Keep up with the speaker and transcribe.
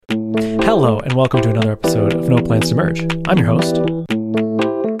Hello, and welcome to another episode of No Plans to Merge. I'm your host,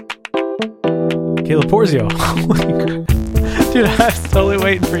 Caleb Porzio. Dude, I was totally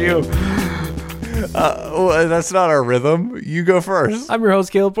waiting for you. Well, that's not our rhythm. You go first. I'm your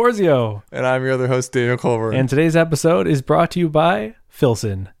host, Caleb Porzio. And I'm your other host, Daniel Colburn. And today's episode is brought to you by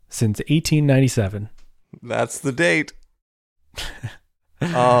Filson since 1897. That's the date.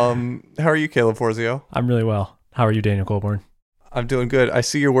 How are you, Caleb Porzio? I'm really well. How are you, Daniel Colburn? I'm doing good. I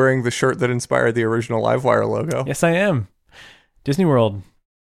see you're wearing the shirt that inspired the original Livewire logo. Yes, I am. Disney World.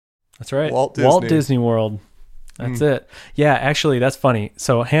 That's right. Walt Disney World. That's it. Yeah, actually, that's funny.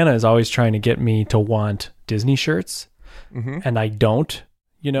 So Hannah is always trying to get me to want Disney shirts, and I don't,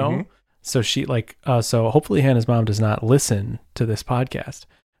 you know? So she so hopefully Hannah's mom does not listen to this podcast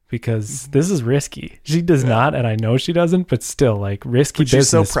because this is risky. She does not, and I know she doesn't, but still, risky business. She's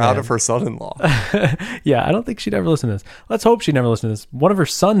so proud of her son-in-law. Yeah, I don't think she'd ever listen to this. Let's hope she'd never listen to this. One of her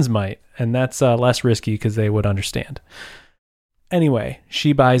sons might, and that's less risky because they would understand. Anyway,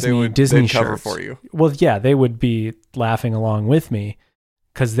 she buys me Disney shirts. Cover for you. Well, yeah, they would be laughing along with me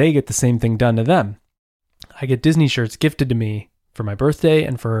because they get the same thing done to them. I get Disney shirts gifted to me for my birthday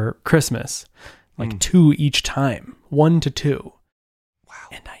and for Christmas, two each time, 1 to 2. Wow.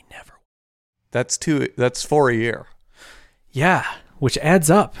 And I never. That's 4 a year. Yeah, which adds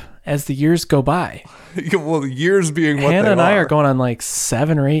up as the years go by. Well, years being what Hannah they and I are are going on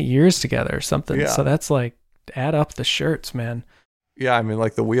 7 or 8 years together or something. Yeah. So that's add up the shirts, man. Yeah, I mean,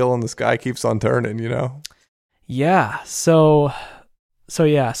 the wheel in the sky keeps on turning, you know? Yeah. So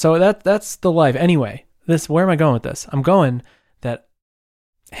that's the life. Anyway, where am I going with this? I'm going that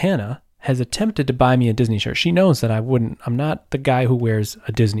Hannah has attempted to buy me a Disney shirt. She knows that I'm not the guy who wears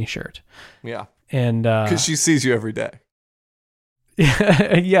a Disney shirt. Yeah. And because she sees you every day.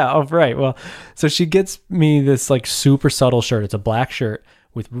 Yeah. Oh, right. Well, so she gets me this super subtle shirt. It's a black shirt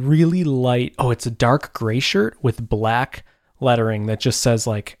with really light. Oh, it's a dark gray shirt with black lettering that just says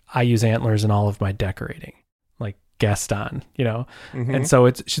I use antlers in all of my decorating, Gaston, you know? And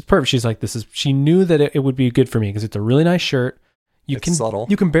so she's perfect. She's she knew that it would be good for me because it's a really nice shirt. It's subtle.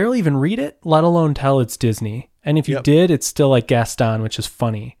 You can barely even read it, let alone tell it's Disney. And if you did, it's still Gaston, which is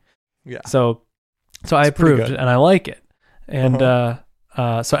funny. Yeah. So I approved and I like it. And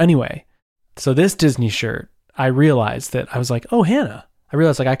so anyway, so this Disney shirt, I realized that I was oh, Hannah, I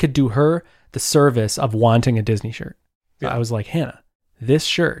realized I could do her the service of wanting a Disney shirt. So I was Hannah, this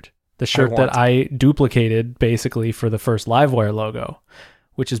shirt, the shirt that I duplicated basically for the first Livewire logo,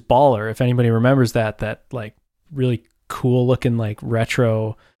 which is baller. If anybody remembers that really cool looking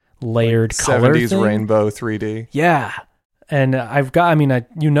retro layered color 70s thing. rainbow 3D. Yeah. And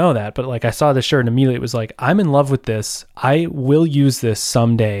you know that, but I saw this shirt and immediately it was I'm in love with this. I will use this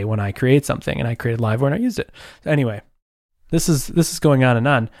someday when I create something, and I created Livewire and I used it. So anyway, this is going on and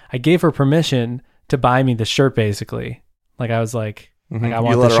on. I gave her permission to buy me the shirt basically. I was I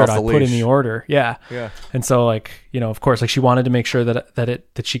want the shirt. I put in the order. Yeah. Yeah. And so of course, she wanted to make sure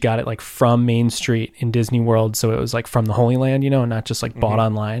that she got it from Main Street in Disney World. So it was from the Holy Land, and not just bought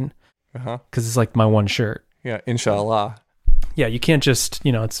online. Cause it's my one shirt. Yeah. Inshallah. Yeah. You can't just,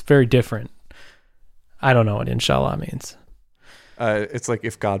 it's very different. I don't know what inshallah means. It's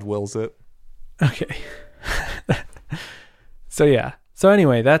if God wills it. Okay. So yeah. So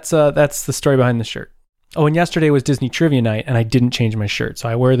anyway, that's the story behind the shirt. Oh, and yesterday was Disney Trivia Night, and I didn't change my shirt, so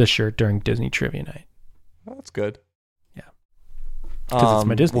I wear this shirt during Disney Trivia Night. Oh, that's good. Yeah. Because it's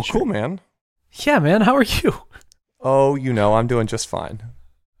my Disney shirt. Cool, man. Yeah, man. How are you? Oh, I'm doing just fine.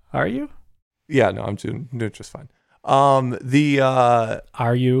 Are you? Yeah, no, I'm doing just fine.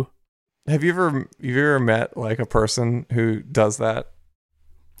 Are you? Have you ever met a person who does that?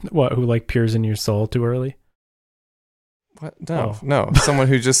 What? Who peers in your soul too early? What? No. Someone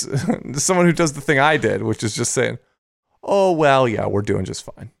who does the thing I did, which is just saying, "Oh, well, yeah, we're doing just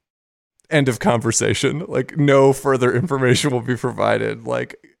fine." End of conversation. No further information will be provided.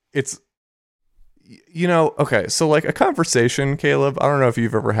 It's, okay. So a conversation, Caleb, I don't know if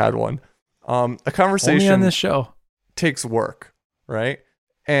you've ever had one. A conversation only on this show takes work, right?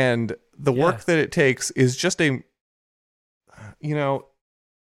 And the work that it takes is just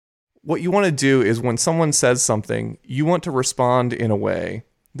what you want to do is when someone says something, you want to respond in a way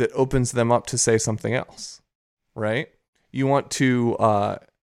that opens them up to say something else, right? You want to,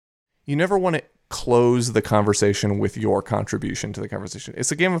 you never want to close the conversation with your contribution to the conversation.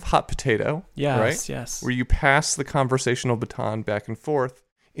 It's a game of hot potato, right? Yes. Where you pass the conversational baton back and forth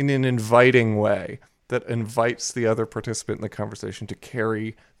in an inviting way that invites the other participant in the conversation to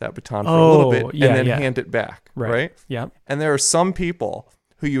carry that baton for a little bit and then hand it back, right? Yeah. And there are some people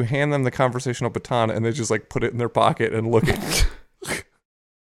who you hand them the conversational baton and they just put it in their pocket and look at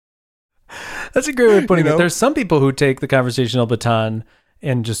That's a great way of putting it. There's some people who take the conversational baton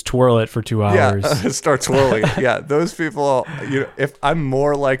and just twirl it for 2 hours. Yeah, start twirling. Yeah, those people, if I'm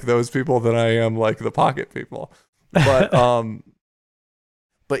more like those people than I am like the pocket people. But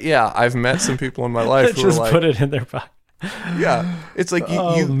yeah, I've met some people in my life who just are like, put it in their pocket. Yeah, it's like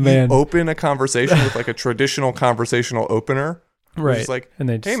you open a conversation with like a traditional conversational opener. Right. It's like,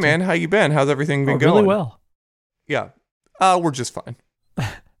 and hey man, how you been? How's everything been going? Really well. Yeah. We're just fine.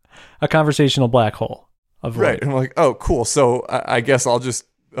 A conversational black hole. Right. And I'm like, oh, cool. So I guess I'll just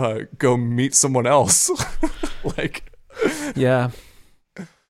go meet someone else. Like. Yeah.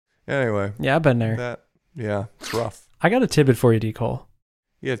 Anyway. Yeah, I've been there. Yeah, it's rough. I got a tidbit for you, D. Cole.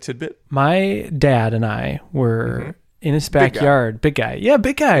 Yeah, tidbit? My dad and I were in his backyard. Big guy. Yeah,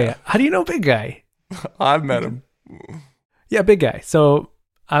 big guy. Yeah. How do you know big guy? I've met him. Yeah, big guy. So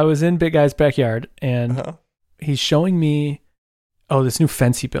I was in big guy's backyard, and he's showing me, this new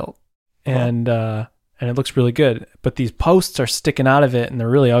fence he built. And it looks really good. But these posts are sticking out of it, and they're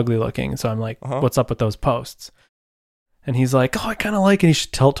really ugly looking. So I'm like, what's up with those posts? And he's like, I kind of like it. He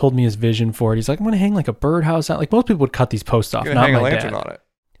told me his vision for it. He's like, I'm going to hang like a birdhouse out. Like most people would cut these posts off, not hang my a lantern dad. On it.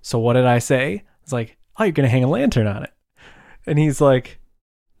 So what did I say? It's like, oh, you're going to hang a lantern on it. And he's like,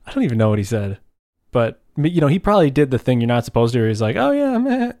 I don't even know what he said. But, he probably did the thing you're not supposed to. He's like, oh, yeah,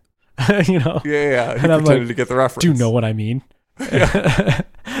 man. Yeah. He and pretended like, to get the reference. Do you know what I mean? Yeah.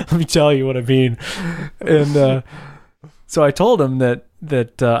 Let me tell you what I mean. And so I told him that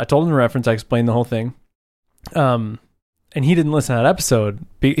I told him the reference. I explained the whole thing. And he didn't listen to that episode.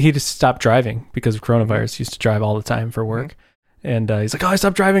 He just stopped driving because of coronavirus. He used to drive all the time for work. And he's like, I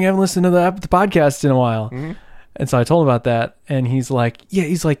stopped driving. I haven't listened to the podcast in a while. And so I told him about that. And he's like,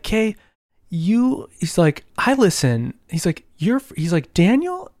 Kay, he's like, I listen. He's like, he's like,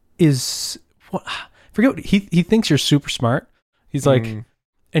 Daniel is, what? Forget what, he thinks you're super smart. He's like,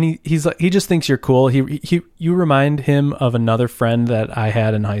 and he's like, he just thinks you're cool. You remind him of another friend that I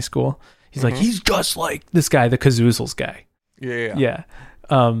had in high school. He's like, he's just like this guy, the Kazoozles guy. Yeah.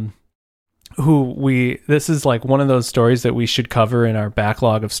 This is like one of those stories that we should cover in our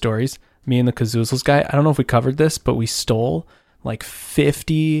backlog of stories. Me and the Kazoozles guy. I don't know if we covered this, but we stole like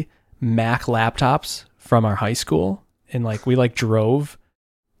 50 Mac laptops from our high school. And like, we like drove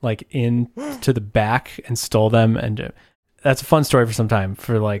like into the back and stole them. And that's a fun story for some time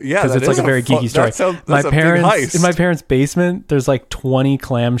because it's like a very geeky story. That's in my parents' basement, there's like 20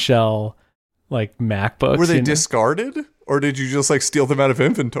 clamshell like MacBooks. Were they discarded, or did you just like steal them out of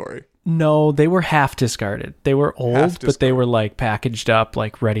inventory? No, they were half discarded. They were old, but they were like packaged up,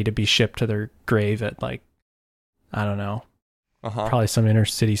 like ready to be shipped to their grave at like, I don't know, probably some inner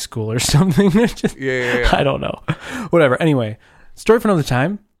city school or something. Yeah. I don't know. Whatever. Anyway, story for another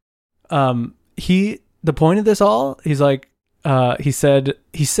time. The point of this all, he's like, he said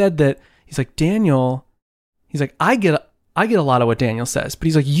that he's like, Daniel, he's like, I get a lot of what Daniel says, but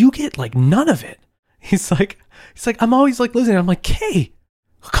he's like, you get like none of it. He's like, I'm always like listening. I'm like, Kay,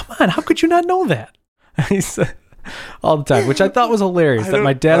 come on, how could you not know that? He said all the time, which I thought was hilarious. That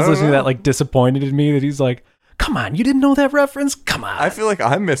my dad's listening to that, like disappointed in me that he's like, come on, you didn't know that reference? Come on. I feel like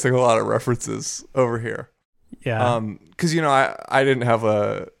I'm missing a lot of references over here. Yeah. Because I didn't have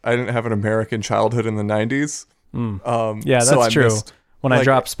an American childhood in the 90s. Yeah, that's so true. When I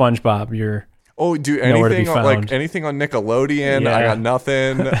drop SpongeBob, you're anything on Nickelodeon. I got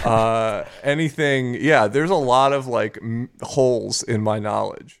nothing. Anything. Yeah, there's a lot of like holes in my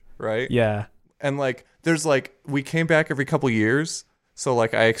knowledge, right? Yeah. And like there's like we came back every couple years, so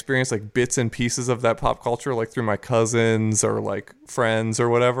like I experienced like bits and pieces of that pop culture like through my cousins or like friends or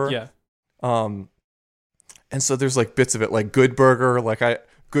whatever. Yeah. And so there's like bits of it, like Good Burger.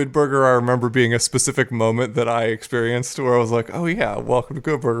 Good Burger, I remember being a specific moment that I experienced where I was like, oh yeah, welcome to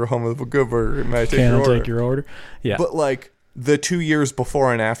Good Burger, home of Good Burger. May I take your order? Yeah. But like the 2 years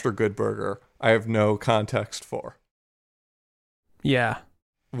before and after Good Burger, I have no context for. Yeah.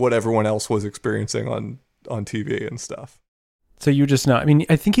 What everyone else was experiencing on TV and stuff. So you just know. I mean,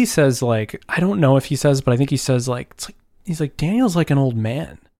 I think he says like, I don't know if he says, but I think he says like, it's like he's like, Daniel's like an old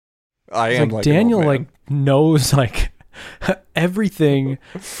man. I am like Daniel an old man. Like knows like everything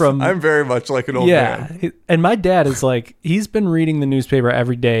from. I'm very much like an old man. Yeah, and my dad is like, he's been reading the newspaper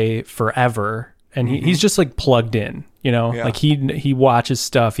every day forever, and he's just like plugged in. Like he watches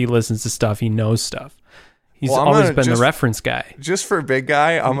stuff, he listens to stuff, he knows stuff. He's always been the reference guy. Just for big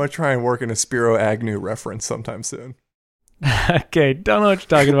guy, I'm gonna try and work in a Spiro Agnew reference sometime soon. Okay, don't know what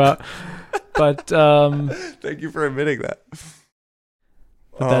you're talking about, but thank you for admitting that.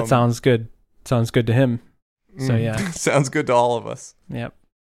 But that sounds good. Sounds good to him. So yeah, sounds good to all of us. Yep.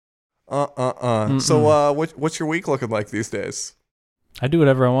 So what's your week looking like these days? I do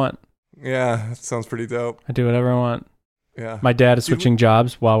whatever I want. Yeah, that sounds pretty dope. I do whatever I want. Yeah. My dad is switching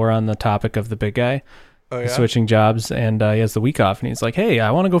jobs while we're on the topic of the big guy. Oh, yeah? He's switching jobs, and he has the week off, and he's like, hey,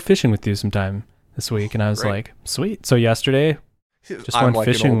 I want to go fishing with you sometime this week. And I was like, sweet. So yesterday, just went like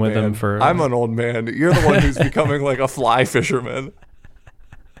fishing with him for... I'm an old man. You're the one who's becoming like a fly fisherman.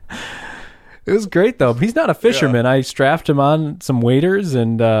 It was great, though. He's not a fisherman. I strapped him on some waders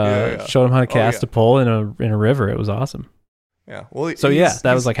and showed him how to cast a pole in a river. It was awesome. Yeah. Well, so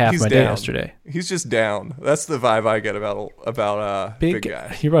that was like half my day yesterday. He's just down. That's the vibe I get about big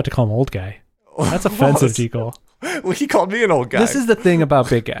guy. You're about to call him old guy. That's offensive, Deagle. Well, he called me an old guy. This is the thing about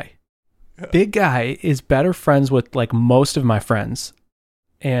big guy. Big guy is better friends with like most of my friends,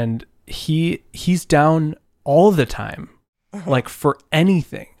 and he's down all the time, like for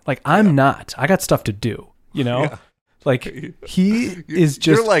anything. Like I'm not. I got stuff to do. You know. Yeah. Like he is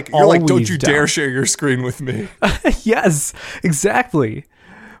just you're like don't you down. Dare share your screen with me. Yes, exactly.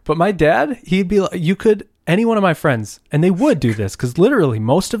 But my dad, he'd be like, you could any one of my friends, and they would do this because literally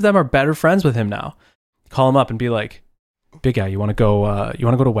most of them are better friends with him now. Call him up and be like, big guy, you want to go to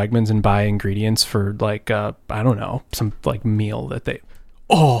Wegmans and buy ingredients for like I don't know, some like meal that they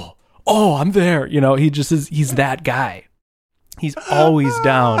I'm there. You know, he just is. He's that guy. He's always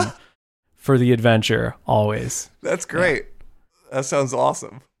down for the adventure, always. That's great. Yeah. That sounds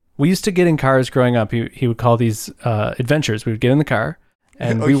awesome. We used to get in cars growing up. He would call these adventures. We would get in the car,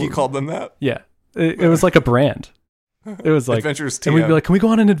 and he called them that. Yeah, it was like a brand. It was like Adventures TM. And we'd be like, "Can we go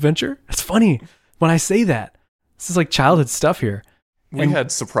on an adventure?" It's funny when I say that. This is like childhood stuff here. We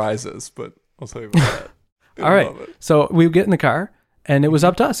had surprises, but I'll tell you about that. All right, so we would get in the car, and it was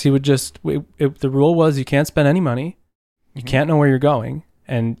up to us. He would just the rule was you can't spend any money, you can't know where you're going.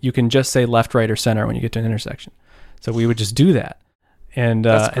 And you can just say left, right, or center when you get to an intersection. So we would just do that and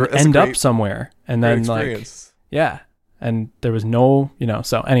end up somewhere. And then and there was no,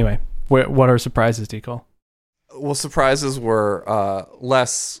 so anyway, what are surprises, Deagle? Well, surprises were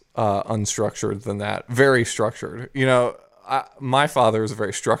less unstructured than that. Very structured. My father is a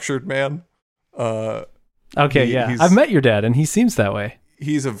very structured man. Okay, I've met your dad, and he seems that way.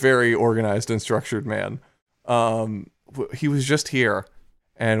 He's a very organized and structured man. He was just here.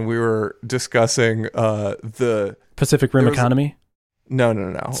 And we were discussing the Pacific Rim economy. No.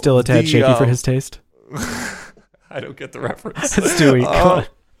 Still a tad shaky for his taste. I don't get the reference. Stewie,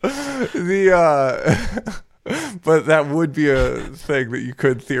 but that would be a thing that you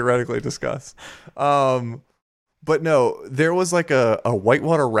could theoretically discuss. But no, there was like a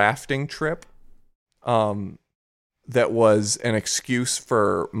whitewater rafting trip. That was an excuse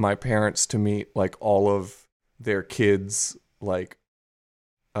for my parents to meet like all of their kids, like.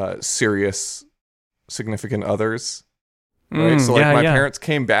 Serious significant others, right? So like my parents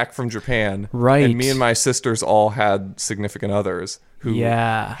came back from Japan, right? And me and my sisters all had significant others who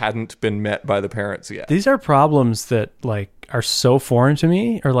hadn't been met by the parents yet. These are problems that like are so foreign to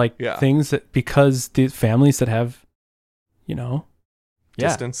me, or like things that because the families that have,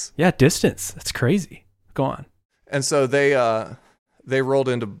 distance. Yeah, distance. That's crazy. Go on. And so they rolled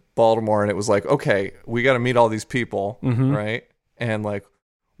into Baltimore, and it was like, okay, we got to meet all these people, right? And like.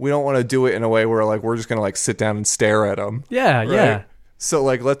 We don't want to do it in a way where like we're just gonna like sit down and stare at them. Yeah, right? Yeah. So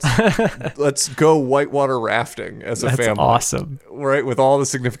like let's go whitewater rafting as a family. That's awesome, right? With all the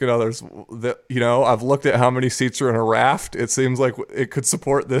significant others. That I've looked at how many seats are in a raft. It seems like it could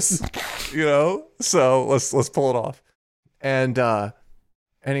support this. So let's pull it off. And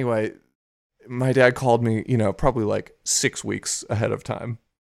anyway, my dad called me. Probably like 6 weeks ahead of time,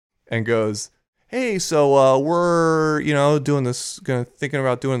 and goes. Hey, so we're, thinking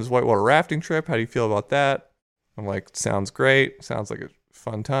about doing this whitewater rafting trip. How do you feel about that? I'm like, sounds great. Sounds like a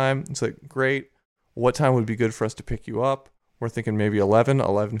fun time. It's like, great. What time would be good for us to pick you up? We're thinking maybe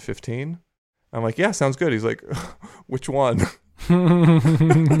 11:15. I'm like, yeah, sounds good. He's like, which one?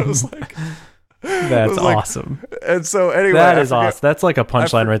 I was like, that's awesome. And so anyway. That is awesome. That's like a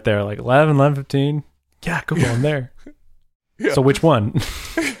punchline right there. Like 11:15. Yeah, go on there. Yeah. So which one?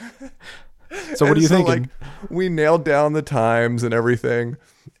 So what are you thinking? Like, we nailed down the times and everything.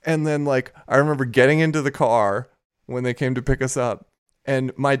 And then like I remember getting into the car when they came to pick us up,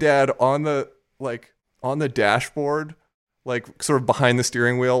 and my dad on the dashboard, like sort of behind the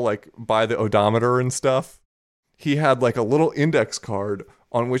steering wheel, like by the odometer and stuff, he had like a little index card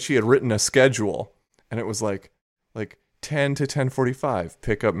on which he had written a schedule, and it was like 10 to 10:45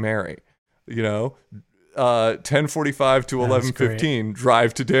 pick up Mary, 10:45 to 11:15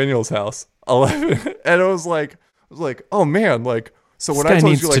 drive to Daniel's house. 11, and I was like, oh man, like so when I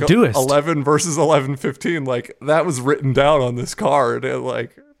told you like 11 versus 11:15, like that was written down on this card and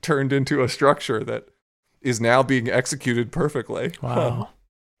like turned into a structure that is now being executed perfectly. Wow.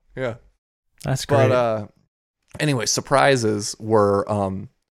 Yeah. That's great. But anyway, surprises were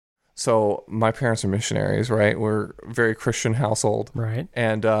so my parents are missionaries, right? We're a very Christian household. Right.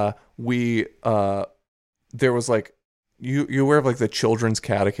 And we there was like you aware of like the children's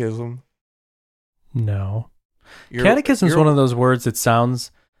catechism? No. Catechism is one of those words that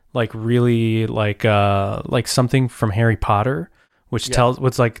sounds like really like something from Harry Potter, which tells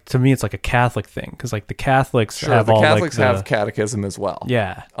what's like, to me it's like a Catholic thing, because like the Catholics have the all Catholics like have catechism as well.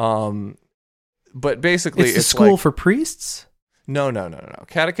 Yeah. But basically it's the school for priests? No.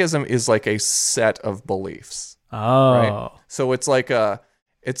 Catechism is like a set of beliefs. Oh. Right? So it's like a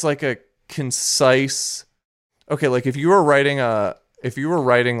concise, okay, like if you were writing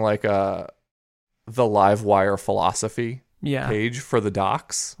like the Livewire philosophy page for the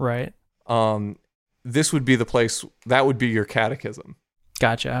docs. Right. This would be the place, that would be your catechism.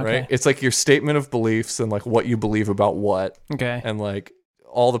 Gotcha. Okay. Right? It's like your statement of beliefs and like what you believe about what. Okay. And like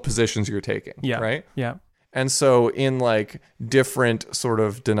all the positions you're taking. Yeah. Right? Yeah. And so in like different sort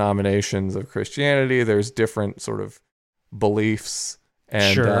of denominations of Christianity, there's different sort of beliefs.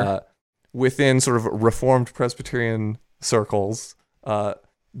 And within sort of Reformed Presbyterian circles,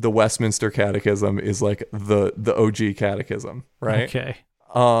 the Westminster Catechism is like the OG catechism, right? Okay.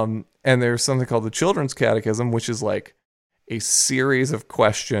 And there's something called the Children's Catechism, which is like a series of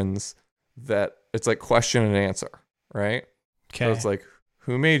questions that it's like question and answer, right? Okay. So it's like,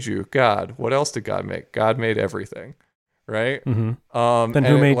 who made you? God. What else did God make? God made everything, right? Mm-hmm. Then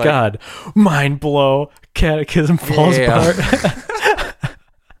who made God? Mind blow. Catechism falls apart.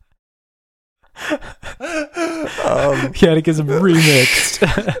 Catechism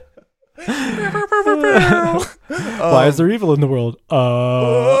remixed. Why is there evil in the world?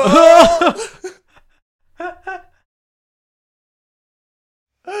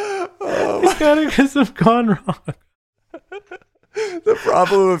 Catechism gone wrong. The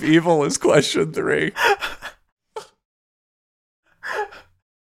problem of evil is question 3.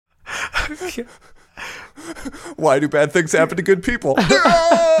 Why do bad things happen to good people?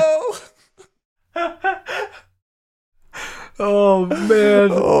 No! Oh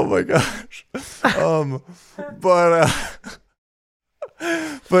man. Oh my gosh.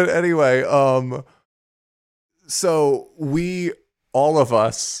 But anyway, so we, all of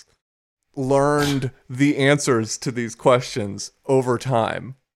us, learned the answers to these questions over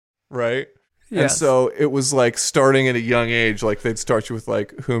time, right? Yes. And so it was like starting at a young age, like they'd start you with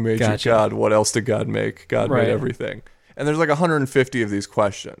like, who made you? God? What else did God make? God made everything. And there's like 150 of these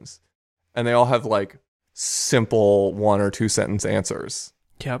questions, and they all have like simple 1 or 2 sentence answers.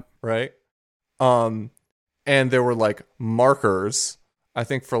 Yep. Right? And there were like markers, I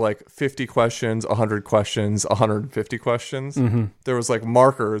think for like 50 questions, 100 questions, 150 questions. Mm-hmm. There was like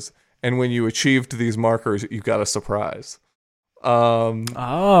markers, and when you achieved these markers, you got a surprise.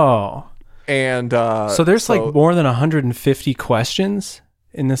 Oh. And so there's like more than 150 questions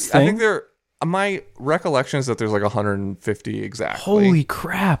in this thing? I think my recollection is that there's like 150 exactly. Holy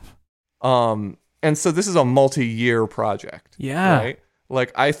crap. And so this is a multi-year project. Yeah. Right?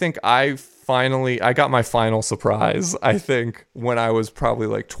 Like I think I got my final surprise, I think, when I was probably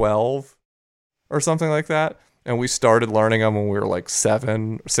like 12 or something like that. And we started learning them when we were like 6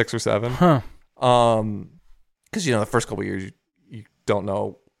 or 7. Huh. Because the first couple of years you don't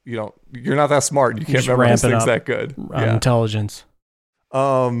know, you're not that smart. You can't memorize things that good. Intelligence.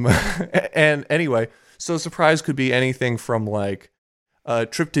 And anyway, so surprise could be anything from like a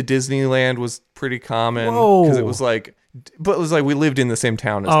trip to Disneyland was pretty common because it was like, but it was like we lived in the same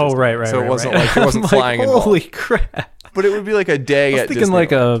town as Disney. Right. So it wasn't like it wasn't flying involved. Holy crap. But it would be like a day at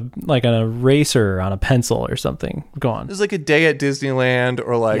Disneyland. like a eraser on a pencil or something. Go on. It was like a day at Disneyland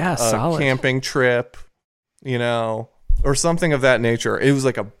or like a camping trip, or something of that nature. It was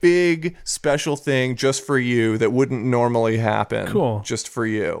like a big special thing just for you that wouldn't normally happen. Cool. Just for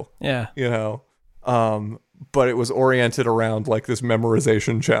you. Yeah. But it was oriented around like this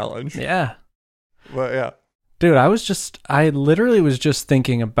memorization challenge. Yeah. But yeah. Dude, I literally was just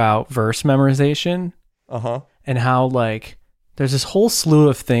thinking about verse memorization. Uh-huh. And how like there's this whole slew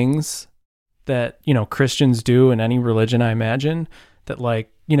of things that, Christians do in any religion, I imagine, that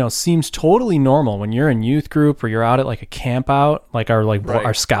like, seems totally normal when you're in youth group or you're out at like a camp out, like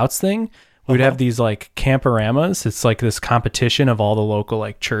our scouts thing. We'd have these like camparamas. It's like this competition of all the local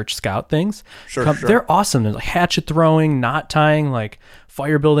like church scout things. Sure. They're awesome. There's like hatchet throwing, knot tying, like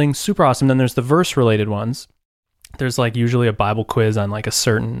fire building, super awesome. Then there's the verse related ones. There's like usually a Bible quiz on like a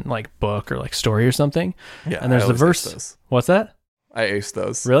certain like book or like story or something. Yeah. And there's the verse. What's that? I aced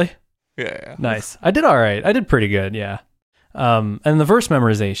those. Really? Yeah. Nice. I did all right. I did pretty good. Yeah. And the verse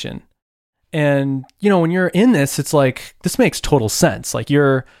memorization. And, when you're in this, it's like, this makes total sense. Like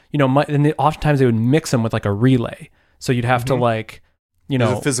and oftentimes they would mix them with like a relay. So you'd have to like,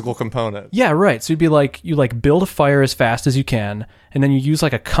 There's a physical component. Yeah, right. So you'd be like, you like build a fire as fast as you can, and then you use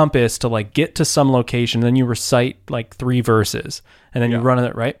like a compass to like get to some location, and then you recite like 3 verses, and then you run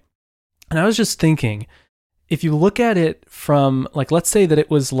it, right? And I was just thinking, if you look at it from like, let's say that it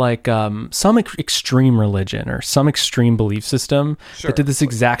was like some extreme religion or some extreme belief system that did this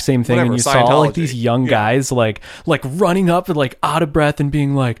exact same thing, and you saw like these young guys like running up and like out of breath and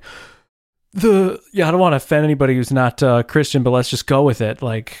being like, I don't want to offend anybody who's not Christian, but let's just go with it.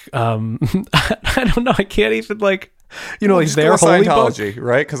 Like, I don't know. I can't even like, like their holy Scientology, book,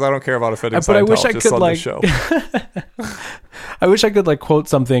 right? Because I don't care about offending Scientologists. But I wish I could like, show. I wish I could like quote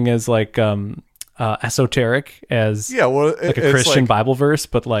something as like esoteric as like a Christian like, Bible verse,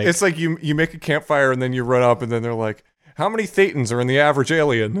 but like it's like you make a campfire and then you run up and then they're like, how many thetans are in the average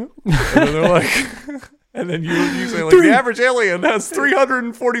alien? And then they're like. And then you say, like, the average alien has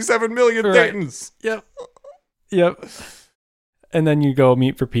 347 million thetans. Yep. And then you go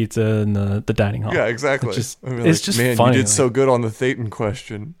meet for pizza in the dining hall. Yeah, exactly. It's just man, funny. You did so good on the thetan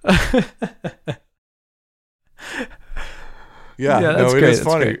question. No, it is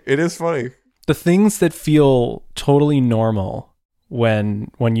funny. Great. It is funny. The things that feel totally normal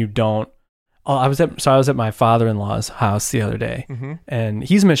when you don't. Oh, I was at my father-in-law's house the other day, and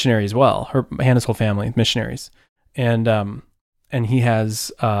he's a missionary as well. Hannah's whole family missionaries, and he had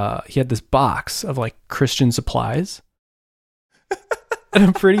this box of like Christian supplies, and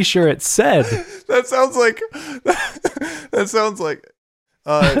I'm pretty sure it said that sounds like.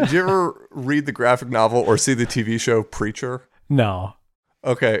 Did you ever read the graphic novel or see the TV show Preacher? No.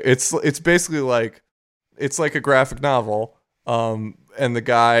 Okay, it's basically like it's like a graphic novel. And the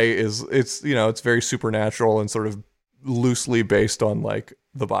guy it's very supernatural and sort of loosely based on like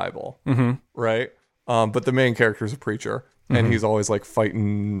the Bible, right? But the main character is a preacher, and he's always like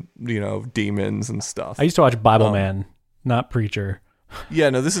fighting, demons and stuff. I used to watch Bible Man, not Preacher. Yeah,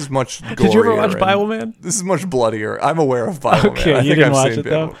 no, this is much gorier. Did you ever watch Bible Man? This is much bloodier. I'm aware of Bible Man. Okay, you didn't watch it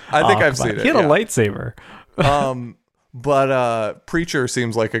though? I think I've seen it. He had a lightsaber. But Preacher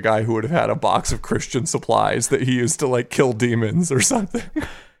seems like a guy who would have had a box of Christian supplies that he used to like kill demons or something.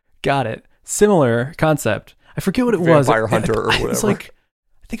 Got it. Similar concept. I forget what it was. Vampire hunter or whatever. I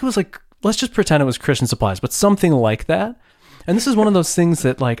think it was like, let's just pretend it was Christian supplies, but something like that. And this is one of those things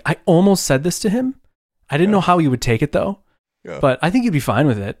that like, I almost said this to him. I didn't know how he would take it though. Yeah. But I think he'd be fine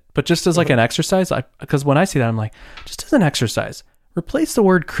with it. But just as like an exercise, because when I see that, I'm like, just as an exercise, replace the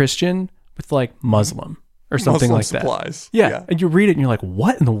word Christian with like Muslim. Or something Muslim like supplies. That. Yeah. And you read it and you're like,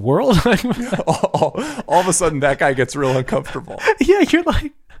 what in the world? all of a sudden that guy gets real uncomfortable. Yeah, you're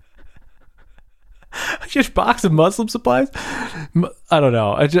like, just a box of Muslim supplies? I don't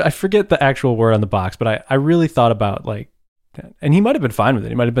know. I forget the actual word on the box, but I really thought about like, and he might have been fine with it.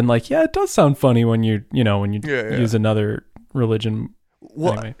 He might have been like, yeah, it does sound funny when you use another religion.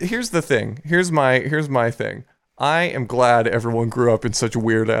 Well, anyway. Here's the thing. Here's my thing. I am glad everyone grew up in such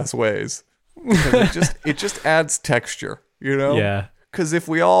weird ass ways. It just adds texture, Yeah. Because if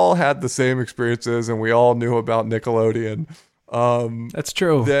we all had the same experiences and we all knew about Nickelodeon, that's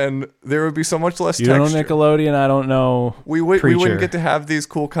true. Then there would be so much less texture. You don't know Nickelodeon, I don't know. We wouldn't get to have these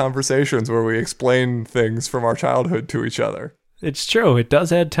cool conversations where we explain things from our childhood to each other. It's true. It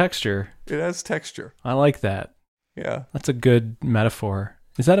does add texture. It adds texture. I like that. Yeah. That's a good metaphor.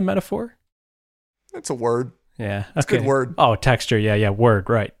 Is that a metaphor? It's a word. Yeah. It's a good word. Oh, texture. Yeah. Word.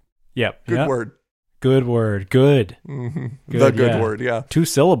 Right. Yep. Good word. Good word. Good. Mm-hmm. The good word. Yeah.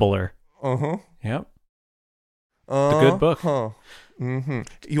 2-syllabler. Uh-huh. Yep. The good book. Mm-hmm.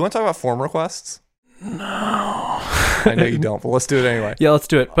 You want to talk about form requests? No. I know you don't, but let's do it anyway. Yeah, let's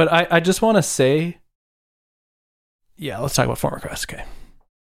do it. But I just want to say, yeah, let's talk about form requests. Okay.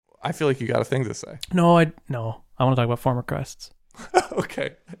 I feel like you got a thing to say. No. I want to talk about form requests.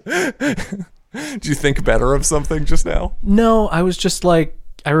 Okay. Did you think better of something just now? No, I was just like,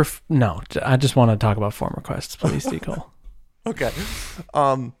 no, I just want to talk about form requests, please, Deagle. Okay.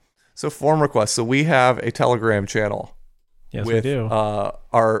 So form requests. So we have a Telegram channel. Yes, with, we do.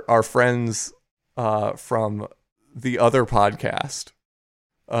 Our friends from the other podcast.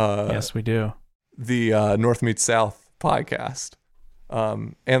 Yes, we do. The North Meets South podcast,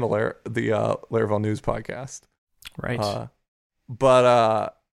 and the Laravel News podcast. Right.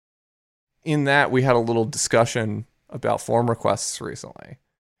 But in that we had a little discussion about form requests recently.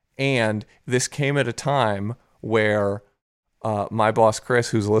 And this came at a time where my boss, Chris,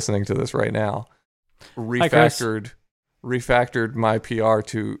 who's listening to this right now, refactored my PR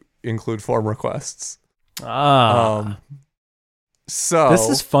to include form requests. So this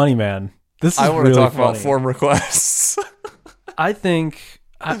is funny, man. This is I want really to talk funny. about form requests. I think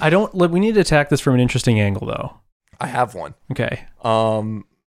I don't. We need to attack this from an interesting angle, though. I have one. Okay.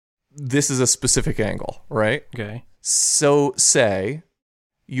 This is a specific angle, right? Okay. So say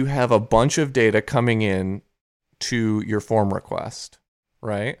you have a bunch of data coming in to your form request,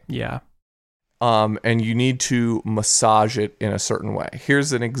 right? Yeah. And you need to massage it in a certain way.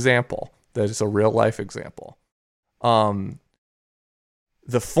 Here's an example that is a real life example. The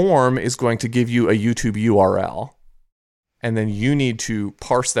form is going to give you a YouTube URL, and then you need to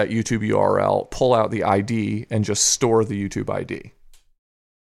parse that YouTube URL, pull out the ID, and just store the YouTube ID.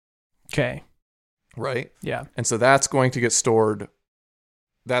 Okay. Right? Yeah. And so that's going to get stored.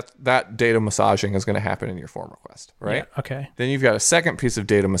 That data massaging is going to happen in your form request, right? Yeah. Okay. Then you've got a second piece of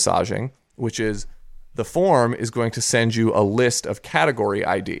data massaging, which is the form is going to send you a list of category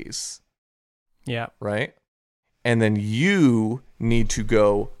IDs. Yeah. Right? And then you need to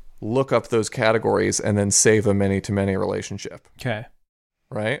go look up those categories and then save a many-to-many relationship. Okay.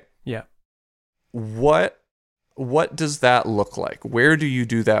 Right? Yeah. What does that look like? Where do you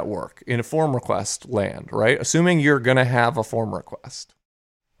do that work? In a form request land, right? Assuming you're going to have a form request,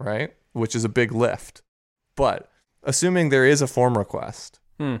 right? Which is a big lift. But assuming there is a form request,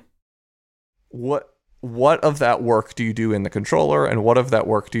 what of that work do you do in the controller, and what of that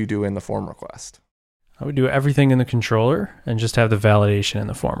work do you do in the form request? I would do everything in the controller and just have the validation in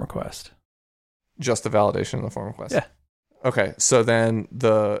the form request. Just the validation in the form request? Yeah. Okay, so then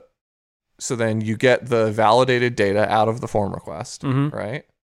you get the validated data out of the form request, right?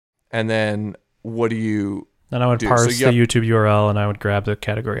 And then what do you Then I would do? parse the YouTube URL and I would grab the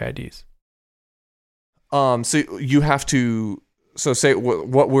category IDs. So you have to... So say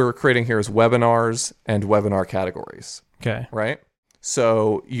what we're creating here is webinars and webinar categories. Okay. Right?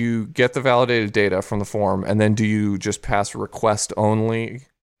 So you get the validated data from the form, and then do you just pass request only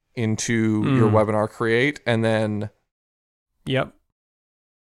into your webinar create, and then... Yep.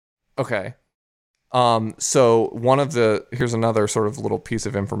 Okay. So here's another sort of little piece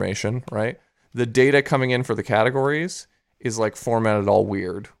of information, right? The data coming in for the categories is like formatted all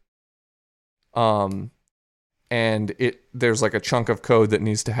weird. And there's like a chunk of code that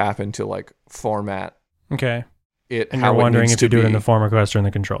needs to happen to like format Okay. it. And you're wondering if you do it in the form request or in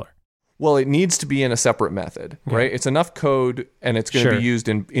the controller. Well, it needs to be in a separate method, right? It's enough code, and it's going to be used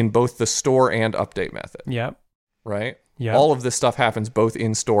in both the store and update method. Yep. Right? Yeah. All of this stuff happens both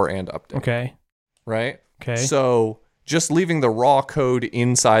in store and update. Okay. Right? Okay. So just leaving the raw code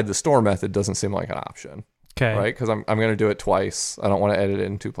inside the store method doesn't seem like an option. Okay. Right? Because I'm going to do it twice. I don't want to edit it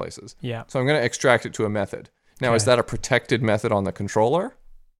in two places. Yeah. So I'm going to extract it to a method. Now, is that a protected method on the controller?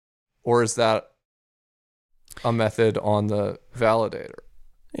 Or is that a method on the validator?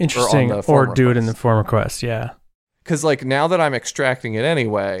 Interesting. Or do it in the form request. Yeah. Because like now that I'm extracting it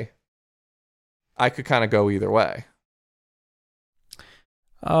anyway, I could kind of go either way.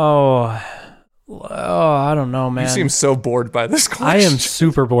 Oh, I don't know, man. You seem so bored by this question. I am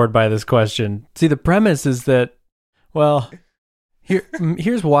super bored by this question. See, the premise is that, well,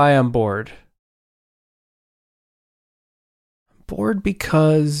 here's why I'm bored. Bored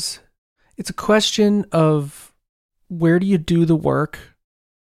because it's a question of where do you do the work?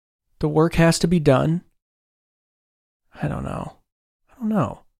 The work has to be done. I don't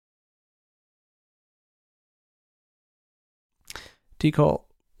know. D-Cole,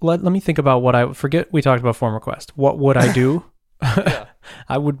 let me think about what I forget. We talked about form request. What would I do?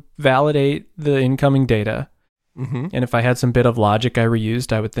 I would validate the incoming data. And if I had some bit of logic I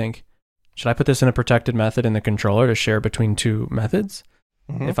reused, I would think, should I put this in a protected method in the controller to share between two methods?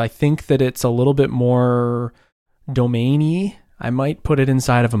 If I think that it's a little bit more domainy, I might put it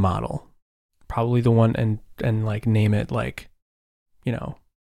inside of a model. Probably the one and like name it like, you know,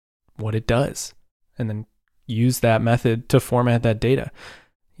 what it does. And then use that method to format that data.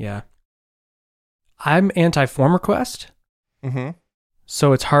 Yeah. I'm anti-form request.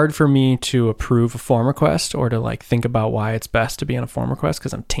 So it's hard for me to approve a form request or to like think about why it's best to be on a form request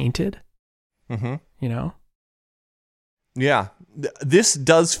because I'm tainted. You know? Yeah. This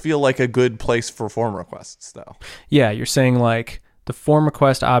does feel like a good place for form requests, though. Yeah, you're saying like the form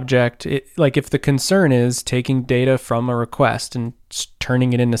request object, like if the concern is taking data from a request and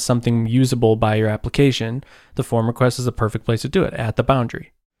turning it into something usable by your application, the form request is a perfect place to do it at the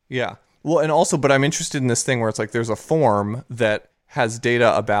boundary. Yeah. Well, and also, but I'm interested in this thing where it's like there's a form that has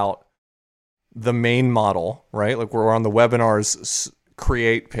data about the main model, right? Like we're on the webinars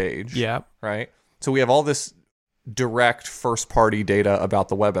create page. Yeah. Right. So we have all this direct first party data about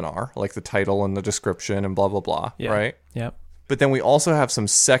the webinar, like the title and the description and blah, blah, blah. Yeah. Right. Yep. But then we also have some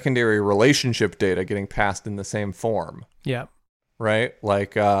secondary relationship data getting passed in the same form. Yep. Right.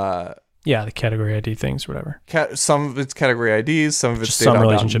 Like Yeah, the category ID things, whatever. Some of it's category IDs, some of it's Just data some about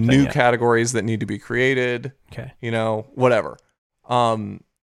relationship new thing, categories that need to be created. Okay. Whatever.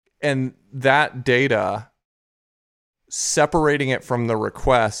 And that data, separating it from the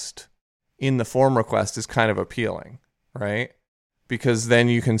request in the form request is kind of appealing, right? Because then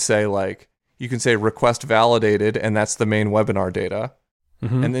you can say request validated, and that's the main webinar data.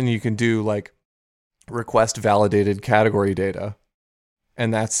 Mm-hmm. And then you can do like request validated category data,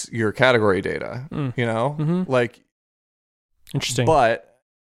 and that's your category data, Mm-hmm. like interesting. But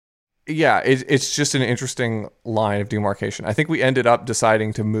yeah, it's just an interesting line of demarcation. I think we ended up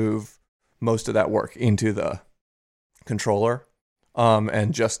deciding to move most of that work into the controller,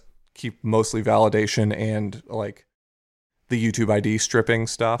 and just keep mostly validation and like the YouTube ID stripping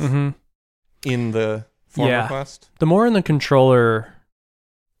stuff in the form request. The more in the controller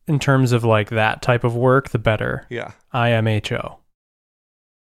in terms of like that type of work, the better. Yeah. IMHO.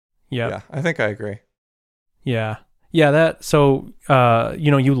 Yep. Yeah, I think I agree. Yeah. Yeah, so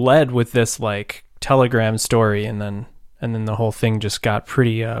you led with this like Telegram story, and then the whole thing just got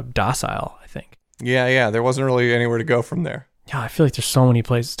pretty docile, I think. Yeah, there wasn't really anywhere to go from there. Yeah, I feel like there's so many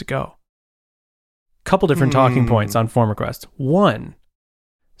places to go. Couple different talking points on form requests. One,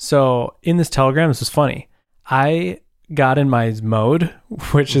 so in this Telegram, this was funny. I got in my mode,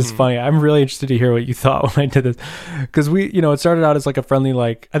 which is funny. I'm really interested to hear what you thought when I did this, because it started out as like a friendly,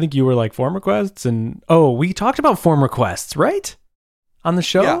 like, I think you were like form requests, and we talked about form requests, right? On the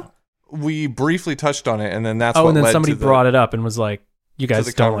show? Yeah. We briefly touched on it, and then that's and then somebody brought it up and was like, you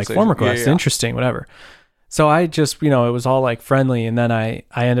guys don't like form requests. Yeah. Interesting, whatever. So I just, it was all like friendly, and then I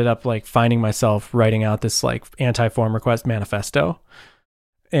ended up like finding myself writing out this like anti-form request manifesto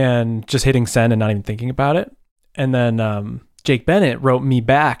and just hitting send and not even thinking about it. And then Jake Bennett wrote me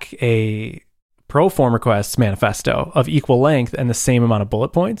back a pro form requests manifesto of equal length and the same amount of bullet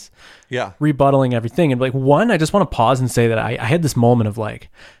points. Yeah. Rebuttaling everything. And like, one, I just want to pause and say that I had this moment of like,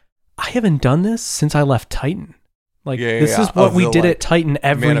 I haven't done this since I left Titan. Like, this is what we did at Titan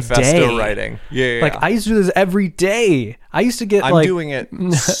every manifesto day. Writing. Yeah. Like, I used to do this every day. I used to get I'm doing it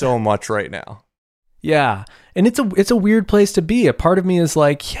so much right now. Yeah. And it's a weird place to be. A part of me is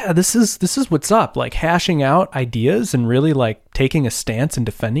like, yeah, this is what's up. Like hashing out ideas and really like taking a stance and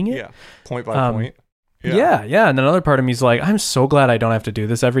defending it. Yeah. Point by point. Yeah. And then another part of me is like, I'm so glad I don't have to do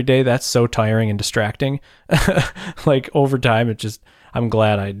this every day. That's so tiring and distracting. Like over time, I'm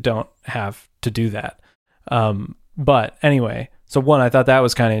glad I don't have to do that. But anyway, so one, I thought that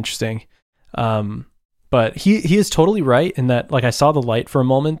was kind of interesting. But he is totally right in that, like, I saw the light for a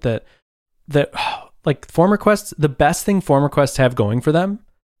moment that like form requests, the best thing form requests have going for them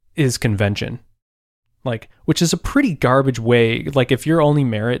is convention, like, which is a pretty garbage way. Like, if your only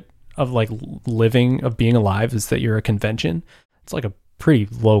merit of like of being alive is that you're a convention, it's like a pretty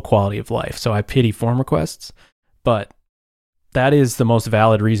low quality of life. So I pity form requests, but that is the most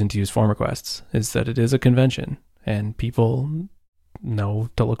valid reason to use form requests, is that it is a convention and people know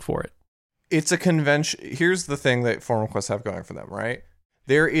to look for it. It's a convention. Here's the thing that form requests have going for them, right?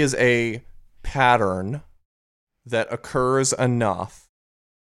 There is a pattern that occurs enough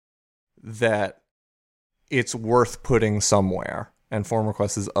that it's worth putting somewhere, and form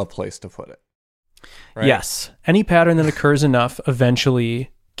request is a place to put it. Right? Yes. Any pattern that occurs enough eventually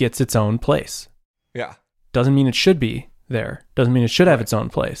gets its own place. Yeah. Doesn't mean it should be there. Doesn't mean it should have its own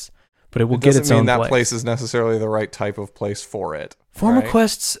place, but it will get its own place. Doesn't mean that place is necessarily the right type of place for it. Form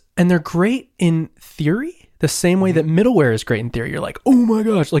requests, and they're great in theory, the same way that middleware is great in theory. You're like, oh my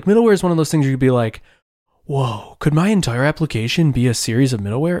gosh, like middleware is one of those things where you'd be like, whoa, could my entire application be a series of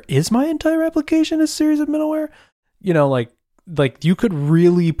middleware? Is my entire application a series of middleware? Like you could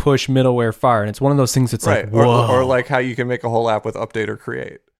really push middleware far, and it's one of those things that's like, whoa. Or like how you can make a whole app with update or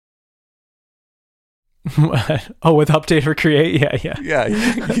create. Oh, with update or create? Yeah. Yeah,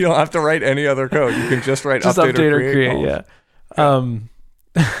 you don't have to write any other code. You can just write update or create. Yeah.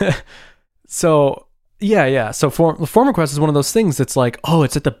 So yeah. So form request is one of those things that's like, oh,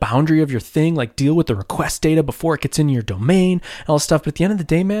 it's at the boundary of your thing. Like, deal with the request data before it gets into your domain and all this stuff. But at the end of the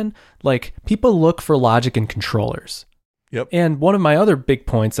day, man, like, people look for logic in controllers. Yep. And one of my other big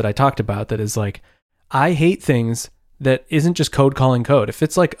points that I talked about that is like, I hate things that isn't just code calling code. If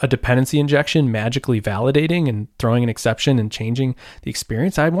it's like a dependency injection magically validating and throwing an exception and changing the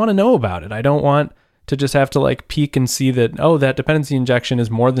experience, I want to know about it. I don't want to just have to like peek and see that, oh, that dependency injection is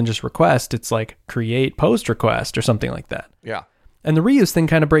more than just request. It's like create post request or something like that. Yeah. And the reuse thing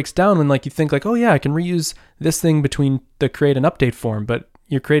kind of breaks down when like you think like, oh yeah, I can reuse this thing between the create and update form, but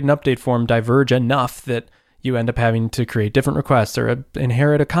your create and update form diverge enough that you end up having to create different requests or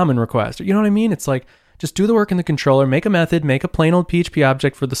inherit a common request. You know what I mean? It's like, Just do the work in the controller, make a method, make a plain old PHP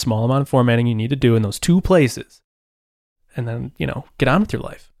object for the small amount of formatting you need to do in those 2 places. And then, get on with your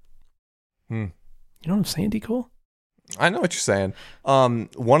life. You know what I'm saying, D. Cole? I know what you're saying.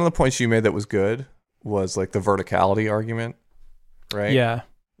 One of the points you made that was good was like the verticality argument, right? Yeah.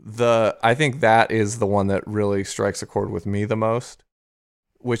 I think that is the one that really strikes a chord with me the most,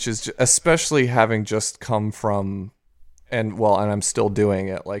 which is especially having just come from, and I'm still doing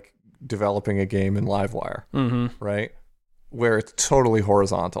it, like developing a game in Livewire, right? Where it's totally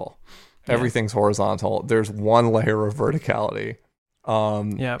horizontal. Yeah. Everything's horizontal. There's one layer of verticality.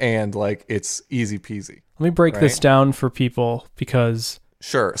 And like it's easy peasy. Let me break this down for people because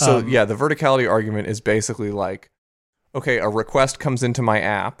sure. So the verticality argument is basically like, okay, a request comes into my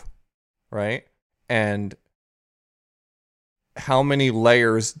app, right? And how many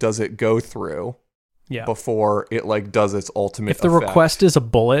layers does it go through before it like does its ultimate if the effect? Request is a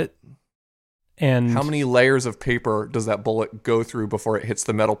bullet, and how many layers of paper does that bullet go through before it hits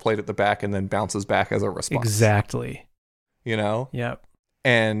the metal plate at the back and then bounces back as a response? Exactly. Yep.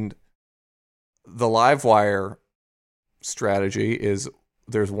 And the Livewire strategy is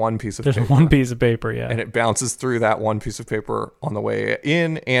there's one piece of paper. One piece of paper, yeah. And it bounces through that one piece of paper on the way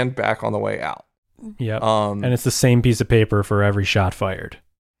in and back on the way out. Yep. And it's the same piece of paper for every shot fired.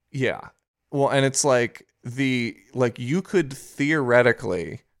 Yeah. Well, and it's like you could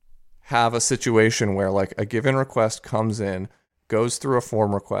theoretically have a situation where like a given request comes in, goes through a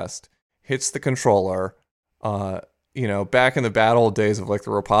form request, hits the controller, back in the bad old days of like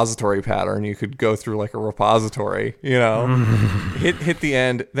the repository pattern, you could go through like a repository, hit the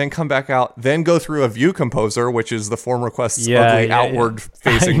end, then come back out, then go through a view composer, which is the form request's ugly outward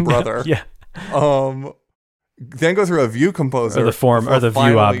facing brother. Yeah. Then go through a view composer or the form or the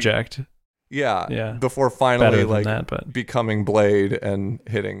view object. Yeah. Yeah. Before finally becoming Blade and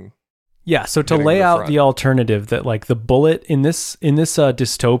hitting. Yeah. So to lay out the alternative that like the bullet in this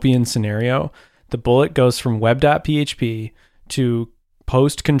dystopian scenario, the bullet goes from web.php to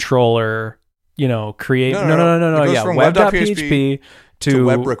post controller, create. No. Yeah. Web.php to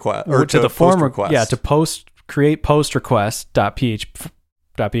web request or to the form request. Yeah. To create post request.php,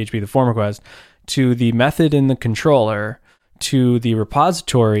 the form request, to the method in the controller, to the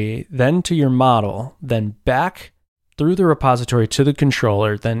repository, then to your model, then back through the repository to the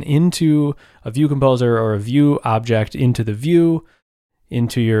controller, then into a view composer or a view object, into the view,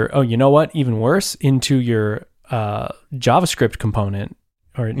 into your, even worse, into your JavaScript component,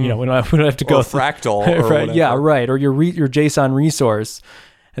 or, we don't have to go Fractal through, or whatever. Yeah, right. Or your JSON resource,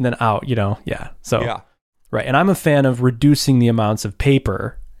 and then out, So, yeah. Right. And I'm a fan of reducing the amounts of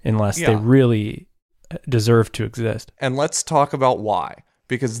paper unless they really deserve to exist. And let's talk about why.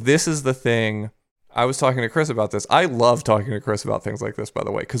 Because this is the thing. I was talking to Chris about this. I love talking to Chris about things like this, by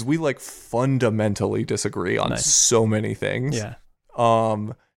the way, because we like fundamentally disagree on so many things. Yeah.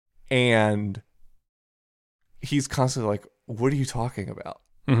 And he's constantly like, what are you talking about?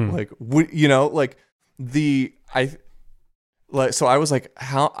 Mm-hmm. Like, so I was like,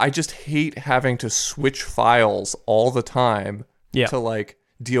 I just hate having to switch files all the time to like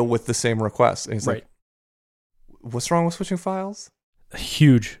deal with the same request. And he's like, what's wrong with switching files?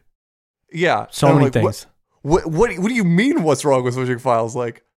 Huge. Yeah. So many things. What do you mean what's wrong with switching files?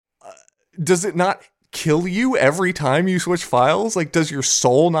 Like, does it not kill you every time you switch files? Like, does your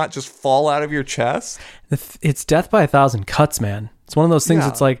soul not just fall out of your chest? It's death by 1,000 cuts, man. It's one of those things.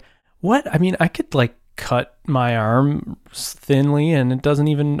 It's like, what? I mean, I could like cut my arm thinly and it doesn't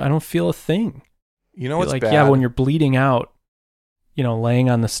even, I don't feel a thing. You know what's like, bad? Yeah, when you're bleeding out, laying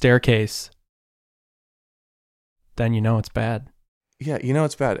on the staircase, then it's bad. Yeah,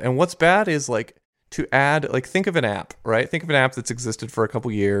 it's bad. And what's bad is like to add, like, think of an app, right? Think of an app that's existed for a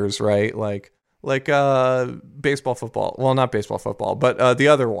couple years, right? Like baseball, football. Well, not baseball, football, but the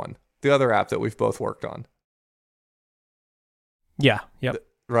other app that we've both worked on. Yeah. Yep.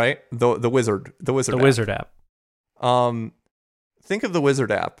 Right? The Wizard app. Think of the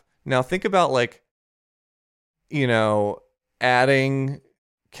Wizard app. Now think about like, adding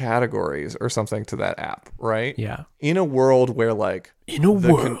categories or something to that app, right? Yeah. In a world where like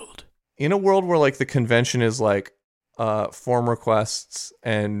the convention is like form requests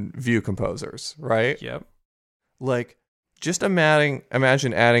and view composers, right? Yep. Like just imagine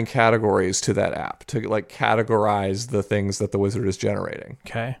adding categories to that app to like categorize the things that the wizard is generating.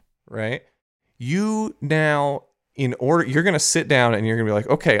 Okay. Right? You now you're going to sit down and you're going to be like,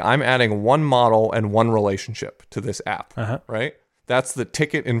 okay, I'm adding one model and one relationship to this app, right? That's the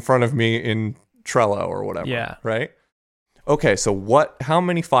ticket in front of me in Trello or whatever. Yeah. Right? Okay, so how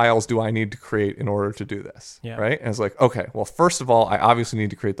many files do I need to create in order to do this? Yeah. Right? And it's like, okay, well, first of all, I obviously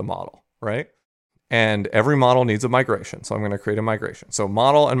need to create the model, right? and every model needs a migration. So I'm going to create a migration. So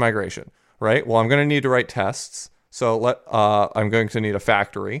model and migration, right? Well, I'm going to need to write tests. So I'm going to need a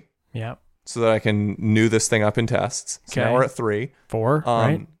factory. Yeah. So that I can new this thing up in tests. So now we're at 3. 4,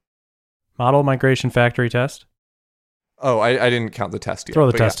 right? Model, migration, factory, test. Oh, I didn't count the test yet. Throw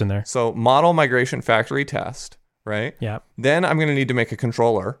the test in there. So model, migration, factory, test, right? Yeah. Then I'm going to need to make a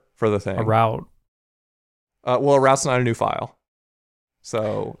controller for the thing. A route. Well, a route's not a new file.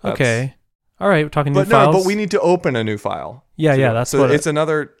 So okay. All right, we're talking new files. But we need to open a new file. Yeah, that's so it's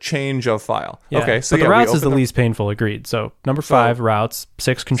another change of file. Yeah. Okay, so but the routes is the least painful. Agreed. So number 5, routes.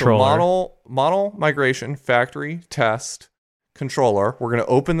 6, controller. So model, migration, factory, test, controller. We're going to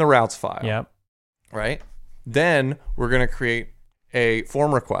open the routes file. Yep. Right. Then we're going to create a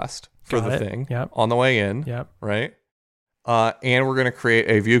form request for the thing on the way in. Yep. Right. And we're going to create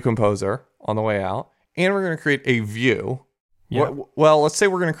a view composer on the way out, and we're going to create a view. Yep. Well, let's say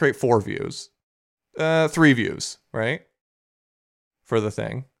we're going to create 4 views. 3 views, right? For the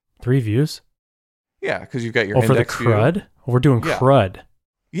thing. 3 views? Yeah, because you've got your index for the CRUD? view. We're doing CRUD.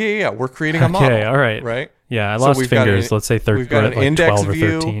 Yeah. We're creating a model. Okay, all right. Right? Yeah, I lost fingers. Let's say we've got an index 12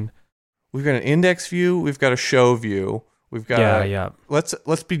 view, or 13. We've got an index view. We've got a show view. We've got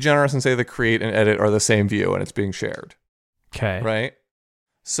Let's be generous and say the create and edit are the same view and it's being shared. Okay. Right?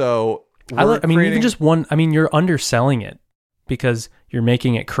 So even just one. I mean, you're underselling it because you're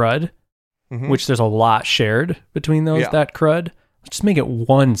making it CRUD. Which there's a lot shared between those, that CRUD. Just make it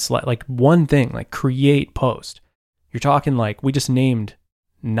one one thing, like create post. You're talking like we just named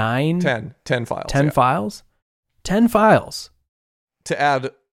 10 files. 10 files? 10 files. To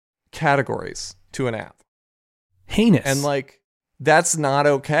add categories to an app. Heinous. And like, that's not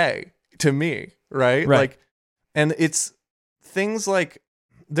okay to me, right? Like, and it's things like,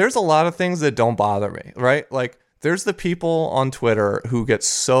 there's a lot of things that don't bother me, right? Like, there's the people on Twitter who get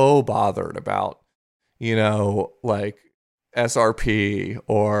so bothered about, like SRP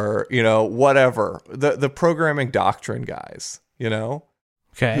or, whatever. The programming doctrine guys,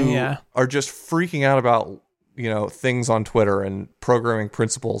 Okay, who are just freaking out about, things on Twitter and programming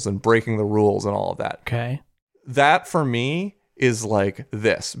principles and breaking the rules and all of that. Okay. That for me is like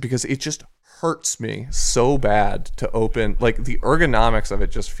this, because it just hurts me so bad to open, like the ergonomics of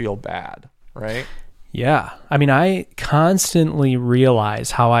it just feel bad, right? Yeah. I mean, I constantly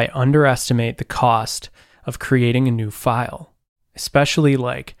realize how I underestimate the cost of creating a new file, especially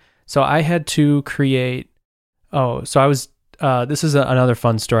so I had to create, this is another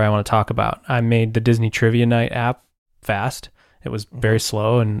fun story I want to talk about. I made the Disney Trivia Night app fast. It was very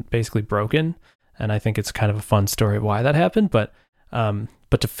slow and basically broken. And I think it's kind of a fun story of why that happened. But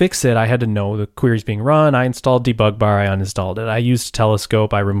to fix it, I had to know the queries being run. I installed Debug Bar. I uninstalled it. I used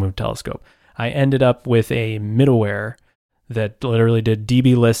Telescope. I removed Telescope. I ended up with a middleware that literally did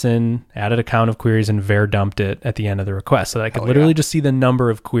DB listen, added a count of queries, and var dumped it at the end of the request. So that I could literally just see the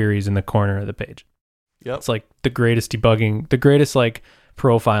number of queries in the corner of the page. Yep. It's like the greatest debugging, the greatest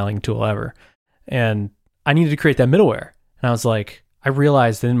profiling tool ever. And I needed to create that middleware. And I was like, I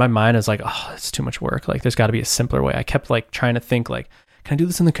realized that in my mind, I was like, oh, it's too much work. Like, there's got to be a simpler way. I kept trying to think can I do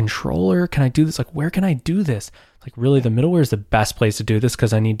this in the controller? Can I do this? Where can I do this? Really, the middleware is the best place to do this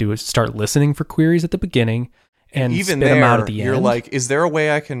because I need to start listening for queries at the beginning and even spit them out at the end. You're like, is there a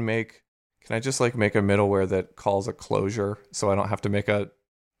way I can I just make a middleware that calls a closure so I don't have to make a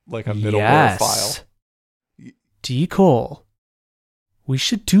middleware file? Decol. We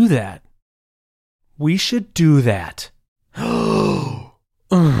should do that.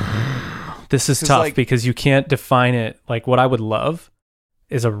 This is tough because you can't define it. What I would love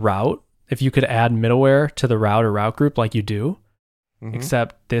is a route. If you could add middleware to the route or route group like you do,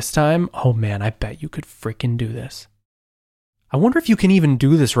 except this time, oh man, I bet you could freaking do this. I wonder if you can even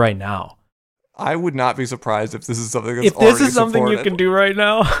do this right now. I would not be surprised if this is something that's already supported. Something you can do right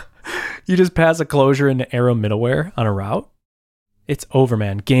now. You just pass a closure into Arrow middleware on a route. It's over,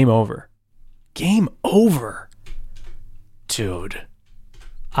 man. Game over. Game over. Dude.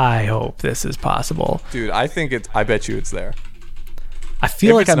 I hope this is possible. Dude, I bet you it's there. I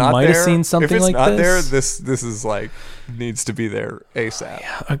feel like I might have seen something like this. If it's not there, this is needs to be there ASAP.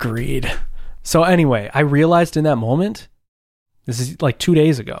 Yeah, agreed. So anyway, I realized in that moment, this is 2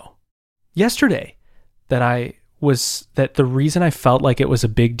 days ago, yesterday, that the reason I felt like it was a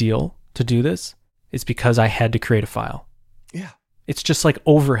big deal to do this is because I had to create a file. Yeah. It's just like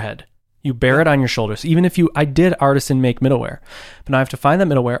overhead. You bear it on your shoulders. Even if I did artisan make middleware, but now I have to find that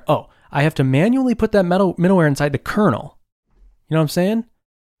middleware. Oh, I have to manually put that middleware inside the kernel. You know what I'm saying?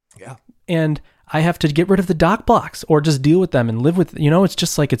 Yeah. And I have to get rid of the doc blocks or just deal with them and live with, it's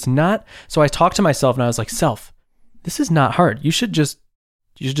just it's not. So I talked to myself and I was like, self, this is not hard. You should just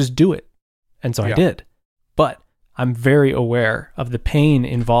do it. And so I did. But I'm very aware of the pain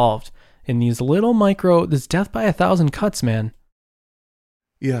involved in these little this death by 1,000 cuts, man.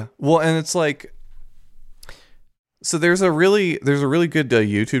 Yeah. Well, and it's like, so there's a really good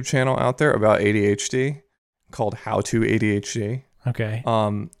YouTube channel out there about ADHD called How to ADHD. Okay.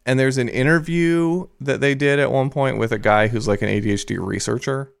 And there's an interview that they did at one point with a guy who's like an ADHD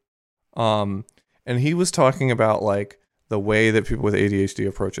researcher. And he was talking about like the way that people with ADHD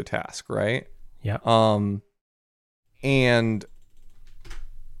approach a task, right? Yeah. And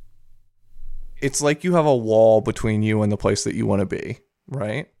it's like you have a wall between you and the place that you want to be,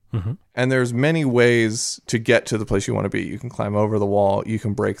 right? Mm-hmm. And there's many ways to get to the place you want to be. You can climb over the wall, you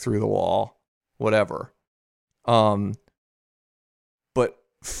can break through the wall, whatever. But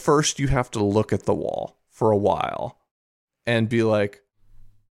first you have to look at the wall for a while and be like,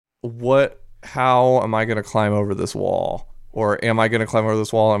 how am I going to climb over this wall? Or am I going to climb over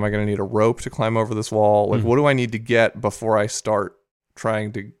this wall? Am I going to need a rope to climb over this wall? Like, what do I need to get before I start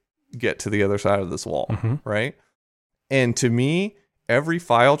trying to get to the other side of this wall? Right? And to me, every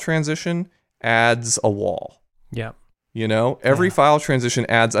file transition adds a wall. Yeah. You know, every file transition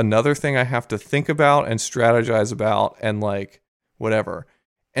adds another thing I have to think about and strategize about and like whatever.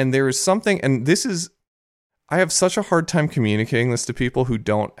 And there is something, and this is, I have such a hard time communicating this to people who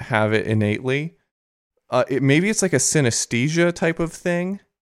don't have it innately. Maybe it's like a synesthesia type of thing.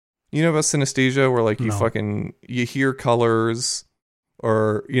 You know about synesthesia where like you hear colors,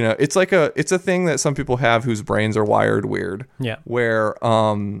 or, you know, it's a thing that some people have whose brains are wired weird. Yeah. Where,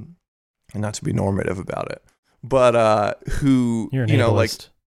 and not to be normative about it, but who, you know, like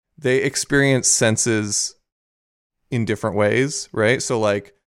they experience senses in different ways, right? So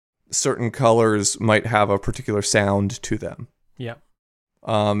like certain colors might have a particular sound to them. Yeah.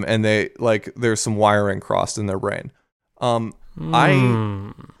 And they like there's some wiring crossed in their brain.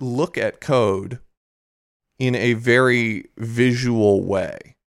 I look at code in a very visual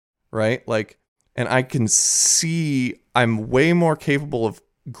way, right? Like, and I can see I'm way more capable of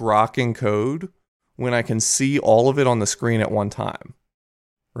grokking code when I can see all of it on the screen at one time,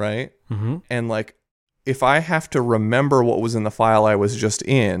 right? Mm-hmm. And like, if I have to remember what was in the file I was just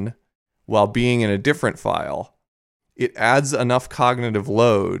in while being in a different file, it adds enough cognitive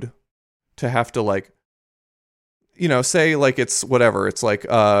load to have to like, you know, say like it's whatever. It's like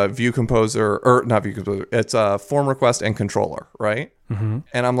view composer, or not view composer. It's form request and controller, right? Mm-hmm.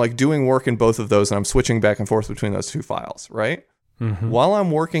 And I'm like doing work in both of those, and I'm switching back and forth between those two files, right? Mm-hmm. While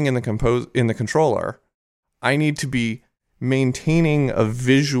I'm working in the controller, I need to be maintaining a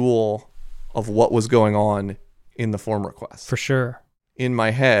visual of what was going on in the form request for sure in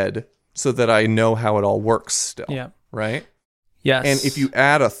my head, so that I know how it all works still. Yeah. Right? Yes. And if you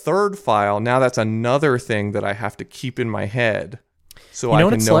add a third file, now that's another thing that I have to keep in my head so I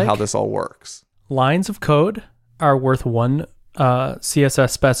can know how this all works. Lines of code are worth 1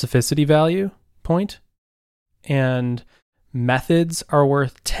 CSS specificity value point, and methods are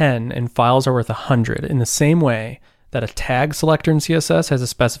worth 10, and files are worth 100. In the same way that a tag selector in CSS has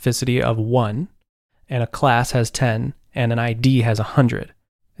a specificity of 1, and a class has 10, and an ID has 100.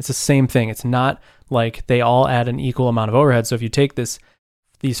 It's the same thing. It's not like they all add an equal amount of overhead. So if you take these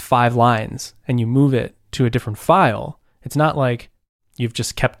 5 lines and you move it to a different file, it's not like you've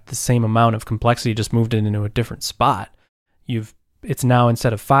just kept the same amount of complexity, just moved it into a different spot. It's now,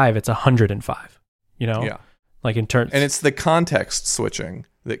 instead of 5, it's 105. You know? Yeah. Like in terms, and it's the context switching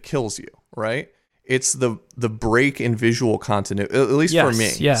that kills you, right? It's the break in visual continuity, at least for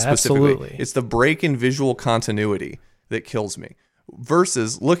me. Yeah, specifically. absolutely. It's the break in visual continuity that kills me.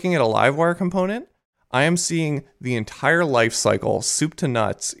 Versus looking at a Livewire component, I am seeing the entire life cycle, soup to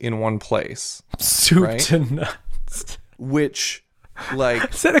nuts, in one place. Soup to nuts. Which,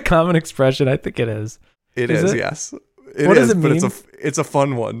 like... Is that a common expression? I think it is. It is, yes. What does it mean? But it's a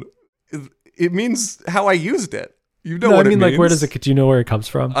fun one. It means how I used it. You know what it means. Like, where does it... Do you know where it comes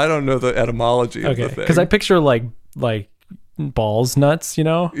from? I don't know the etymology of the thing. Because I picture, like balls nuts, you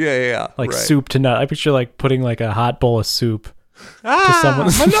know? Yeah. Like, right. Soup to nut. I picture, like, putting, like, a hot bowl of soup to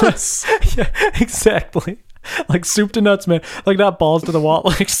someone's my nuts. Yeah, exactly. Like soup to nuts, man. Like not balls to the wall,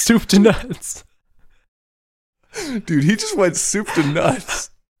 like soup to nuts. Dude, he just went soup to nuts.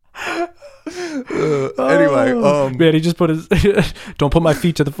 Anyway, man, he just put his don't put my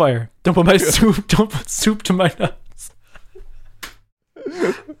feet to the fire. Don't put my soup. Don't put soup to my nuts.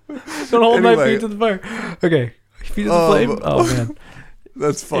 Don't hold my feet to the fire. Okay, feet to the flame. Oh man,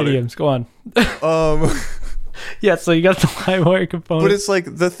 that's funny. Idioms. Go on. Yeah, so you got the Livewire component. But it's like,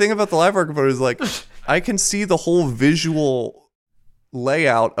 the thing about the Livewire component is like, I can see the whole visual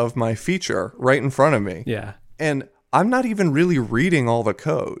layout of my feature right in front of me. Yeah. And I'm not even really reading all the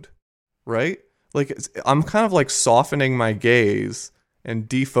code, right? Like I'm kind of like softening my gaze and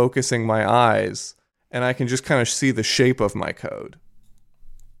defocusing my eyes, and I can just kind of see the shape of my code.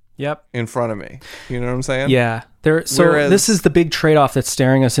 Yep. In front of me. You know what I'm saying? Yeah. This is the big trade-off that's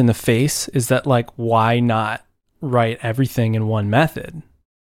staring us in the face, is that like, why not write everything in one method?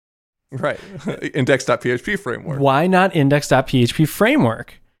 Right. Index.php framework. Why not index.php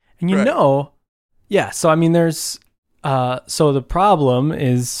framework? And so I mean, there's, so the problem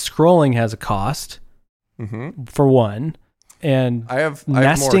is scrolling has a cost, for one, and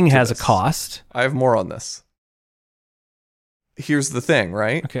nesting has a cost. I have more on this. Here's the thing,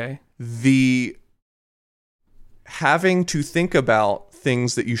 right? Okay. The having to think about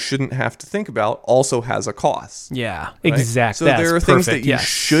things that you shouldn't have to think about also has a cost. Yeah, right? exactly. So there are things that you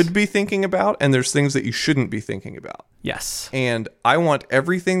should be thinking about, and there's things that you shouldn't be thinking about. Yes. And I want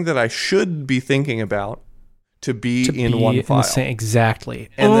everything that I should be thinking about to be in one file. Exactly.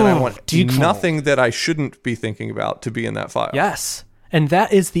 And then I want nothing that I shouldn't be thinking about to be in that file. Yes. And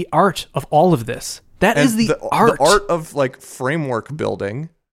that is the art of all of this. That is the art. The art of like framework building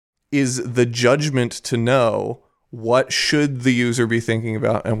is the judgment to know what should the user be thinking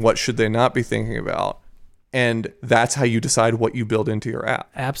about and what should they not be thinking about. And that's how you decide what you build into your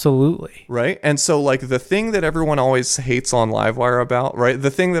app. Absolutely. Right? And so like the thing that everyone always hates on Livewire about, right?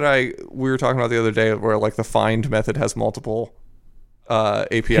 The thing that we were talking about the other day where like the find method has multiple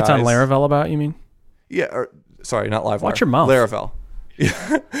APIs. It's on Laravel about, you mean? Yeah. Sorry, not Livewire. Watch your mouth. Laravel.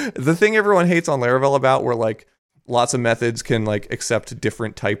 Yeah. The thing everyone hates on Laravel about where like lots of methods can like accept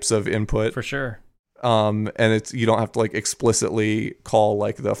different types of input. For sure. And you don't have to like explicitly call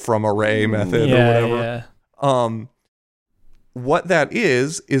like the from array method or whatever. Yeah. What that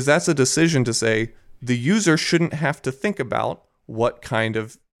is that's a decision to say the user shouldn't have to think about what kind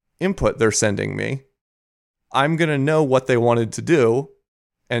of input they're sending me. I'm going to know what they wanted to do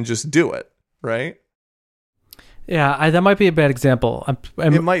and just do it, right? Yeah, that might be a bad example.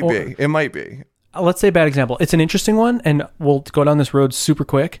 It might be. Let's say a bad example. It's an interesting one, and we'll go down this road super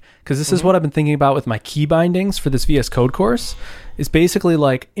quick, because this is what I've been thinking about with my key bindings for this VS Code course. Is basically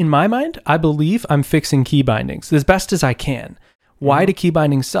like, in my mind, I believe I'm fixing key bindings as best as I can. Why do key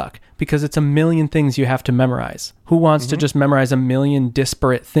bindings suck? Because it's a million things you have to memorize. Who wants to just memorize a million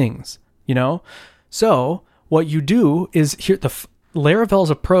disparate things, you know? So what you do is here, Laravel's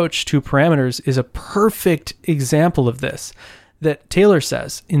approach to parameters is a perfect example of this. That Taylor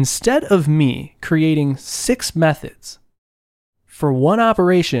says, instead of me creating 6 methods for one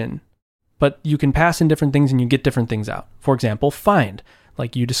operation, but you can pass in different things and you get different things out. For example, find,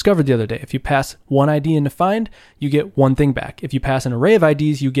 like you discovered the other day. If you pass one ID into find, you get one thing back. If you pass an array of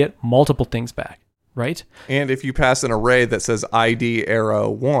IDs, you get multiple things back, right? And if you pass an array that says ID arrow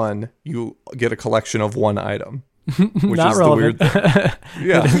 1, you get a collection of one item. Which Not is relevant. the weird thing.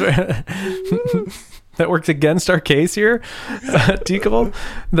 Yeah. That works against our case here, Teachable.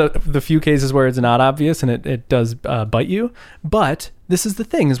 The few cases where it's not obvious and it does bite you. But this is the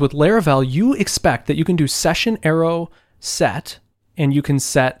thing, is with Laravel, you expect that you can do session arrow set, and you can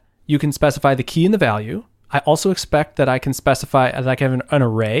specify the key and the value. I also expect that I can specify that I can have an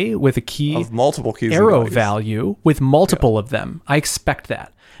array with a key of multiple keys arrow value with multiple of them. I expect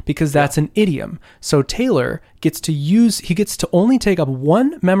that, because that's an idiom. So Taylor gets to only take up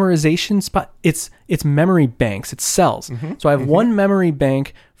one memorization spot. It's memory banks, it's cells. So I have one memory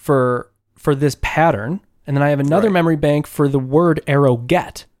bank for this pattern, and then I have another memory bank for the word arrow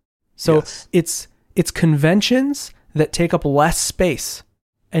get. So it's conventions that take up less space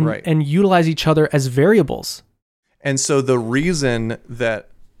and utilize each other as variables. And so the reason that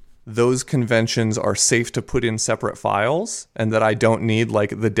those conventions are safe to put in separate files and that I don't need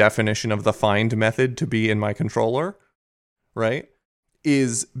like the definition of the find method to be in my controller, right,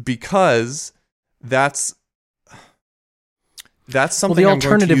 is because that's something. Well, the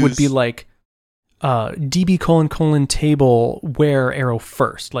alternative would be like db : table where arrow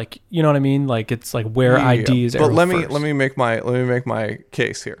first, like, you know what I mean? Like it's like where ID is arrow first. But let me make my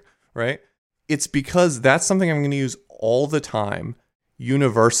case here, right? It's because that's something I'm going to use all the time,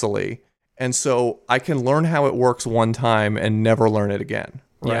 universally, and so I can learn how it works one time and never learn it again,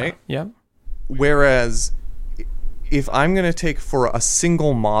 right? Yeah. Whereas if I'm going to take for a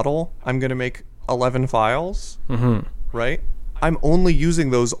single model, I'm going to make 11 files, right? I'm only using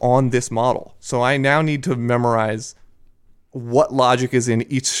those on this model. So I now need to memorize what logic is in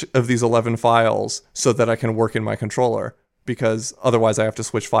each of these 11 files so that I can work in my controller, because otherwise I have to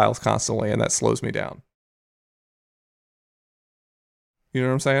switch files constantly and that slows me down. You know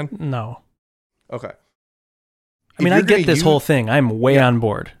what I'm saying? No. Okay. I mean, I get this whole thing. I'm way on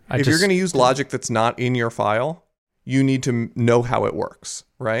board. If you're going to use logic that's not in your file, you need to know how it works,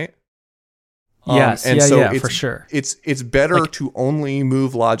 right? Yes, for sure. It's better to only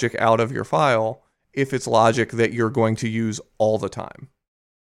move logic out of your file if it's logic that you're going to use all the time,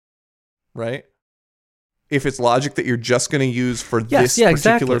 right? If it's logic that you're just going to use for this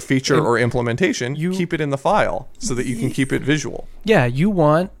particular feature or implementation, you keep it in the file so that you can keep it visual. Yeah, you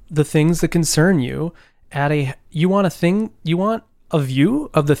want the things that concern you you want a view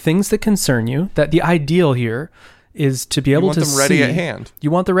of the things that concern you. That the ideal here is to be able to see. You want them ready at hand.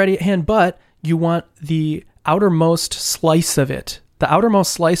 You want the ready at hand, but you want the outermost slice of it, the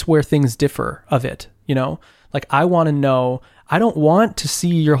outermost slice where things differ of it, Like I want to know, I don't want to see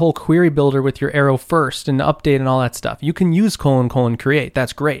your whole query builder with your arrow first and update and all that stuff. You can use : create.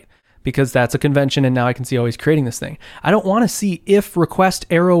 That's great because that's a convention and now I can see always creating this thing. I don't want to see if request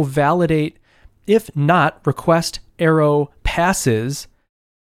arrow validate, if not request arrow passes,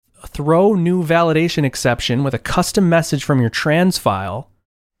 throw new validation exception with a custom message from your trans file.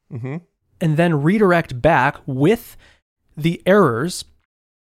 Mm-hmm. And then redirect back with the errors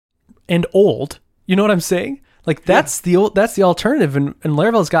and old. You know what I'm saying? Like that's the alternative. And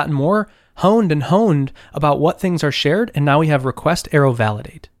Laravel's gotten more honed about what things are shared. And now we have request arrow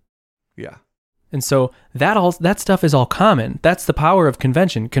validate. Yeah. And so that stuff is all common. That's the power of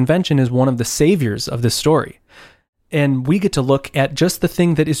convention. Convention is one of the saviors of this story. And we get to look at just the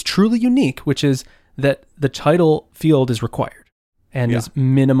thing that is truly unique, which is that the title field is required. And is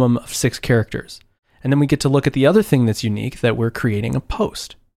minimum of 6 characters. And then we get to look at the other thing that's unique, that we're creating a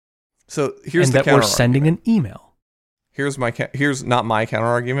post. So here's and the that we're sending an email. Here's not my counter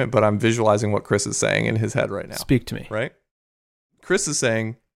argument, but I'm visualizing what Chris is saying in his head right now. Speak to me. Right? Chris is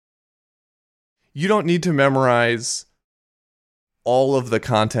saying, you don't need to memorize all of the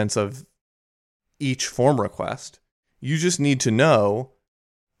contents of each form request. You just need to know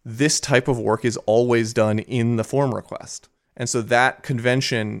this type of work is always done in the form request. And so that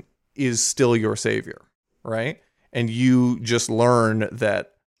convention is still your savior, right? And you just learn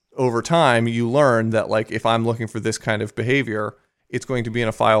that over time, like if I'm looking for this kind of behavior, it's going to be in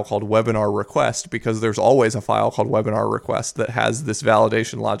a file called webinar request because there's always a file called webinar request that has this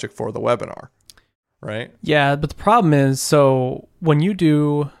validation logic for the webinar, right? Yeah, but the problem is, so when you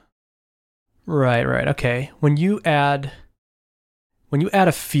do, right, okay. When you add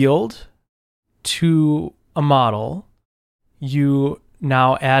a field to a model, you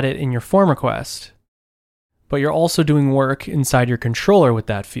now add it in your form request, but you're also doing work inside your controller with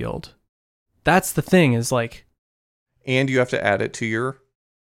that field. That's the thing is like... And you have to add it to your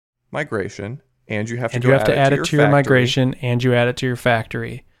migration, and you have to add it to your migration, and you add it to your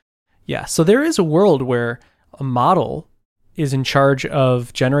factory. Yeah, so there is a world where a model is in charge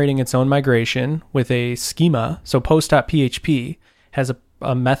of generating its own migration with a schema. So post.php has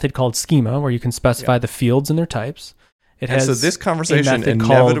a method called schema where you can specify the fields and their types. It has so this conversation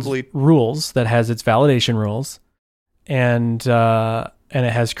inevitably rules that has its validation rules, and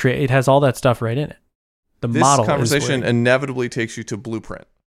it has all that stuff right in it. This conversation inevitably takes you to Blueprint,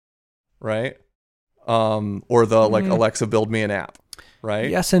 right? Or the Alexa build me an app, right?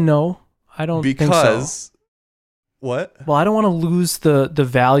 Yes and no. I don't think so. What? Well, I don't want to lose the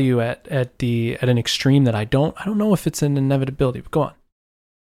value at an extreme that I don't know if it's an inevitability. But go on.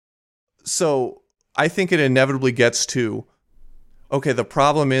 So I think it inevitably gets to, okay, the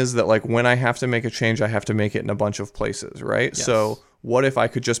problem is that like when I have to make a change, I have to make it in a bunch of places, right? Yes. So what if I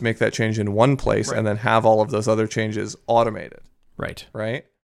could just make that change in one place and then have all of those other changes automated? Right. Right?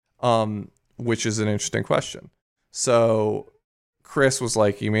 Which is an interesting question. So Chris was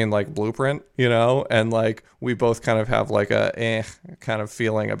like, you mean like Blueprint, And like we both kind of have like a kind of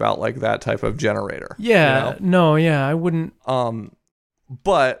feeling about like that type of generator. Yeah. No, yeah, I wouldn't.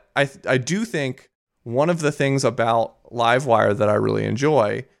 But I do think one of the things about Livewire that I really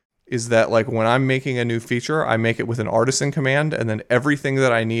enjoy is that like when I'm making a new feature, I make it with an artisan command, and then everything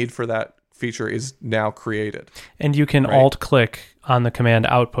that I need for that feature is now created. And you can alt-click on the command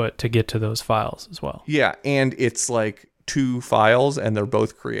output to get to those files as well. Yeah, and it's like 2 files, and they're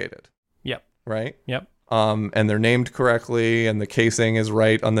both created. Yep. Right? Yep. And they're named correctly, and the casing is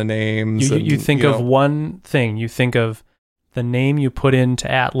right on the names. You think of one thing. You think of the name you put into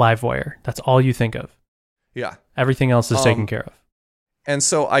 @Livewire. That's all you think of. Yeah. Everything else is taken care of. And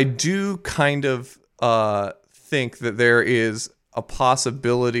so I do kind of think that there is a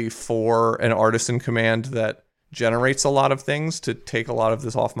possibility for an artisan command that generates a lot of things to take a lot of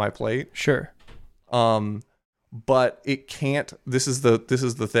this off my plate. Sure. But it can't. This is the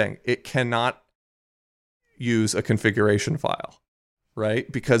thing. It cannot use a configuration file.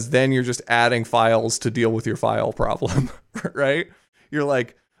 Right? Because then you're just adding files to deal with your file problem, right? You're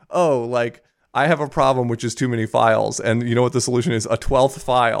like, I have a problem, which is too many files. And you know what the solution is? A 12th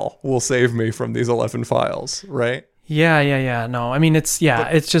file will save me from these 11 files, right? Yeah. No, I mean, it's But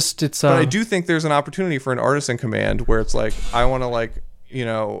I do think there's an opportunity for an artisan command where it's like, I want to like, you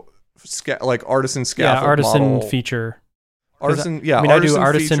know, like artisan scaffold artisan model. feature. Artisan, I mean, I do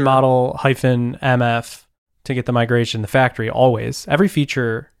artisan feature. Model -mf to get the migration, the factory always. Every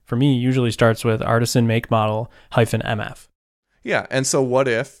feature for me usually starts with artisan make model -mf. Yeah, and so what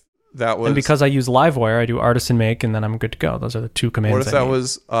if that was... And because I use Livewire, I do artisan make, and then I'm good to go. Those are the two commands. What if that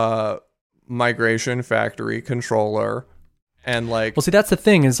was migration factory controller and like... Well, see, that's the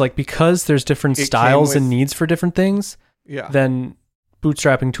thing is like because there's different styles and needs for different things, then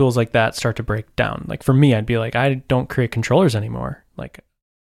bootstrapping tools like that start to break down. Like for me, I'd be like, I don't create controllers anymore. Like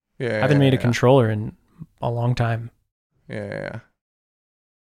I haven't made a controller in a long time. Yeah.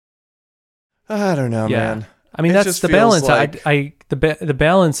 I don't know, man. I mean, that's the balance. Like... the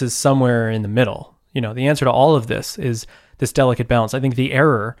balance is somewhere in the middle. You know, the answer to all of this is this delicate balance. I think the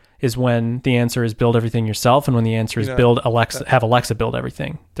error is when the answer is build everything yourself, and when the answer is have Alexa build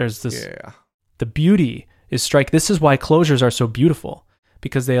everything. There's this. Yeah. The beauty is strike. This is why closures are so beautiful,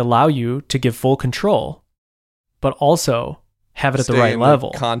 because they allow you to give full control, but also have it at the right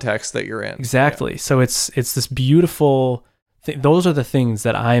level, context that you're in. Exactly. Yeah. So it's this beautiful. Those are the things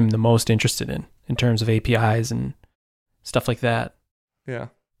that I'm the most interested in terms of APIs and stuff like that. Yeah.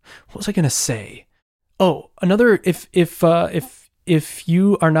 What was I going to say? Oh, another, if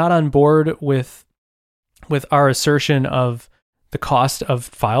you are not on board with our assertion of the cost of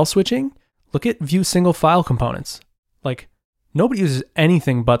file switching, look at Vue single file components. Like nobody uses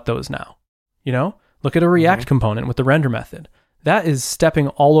anything but those now, you know? Look at a React component with the render method. That is stepping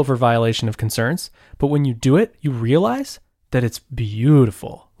all over violation of concerns. But when you do it, you realize that it's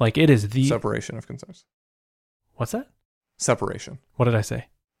beautiful. Like it is the separation of concerns. What's that? Separation. What did I say?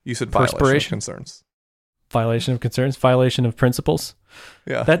 You said violation of concerns. Violation of concerns? Violation of principles?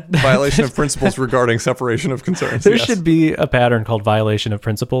 Yeah. Violation of principles regarding separation of concerns. There should be a pattern called violation of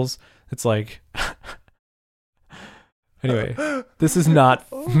principles. It's like... Anyway, this is not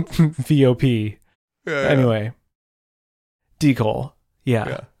VOP. Anyway. Decol.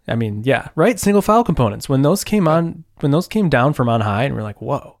 Yeah. I mean, right? Single file components. When those came down from on high and we're like,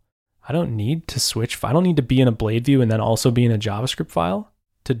 whoa, I don't need to switch. I don't need to be in a Blade view and then also be in a JavaScript file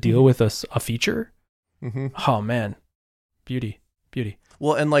to deal with a feature. Mm-hmm. Oh man. Beauty.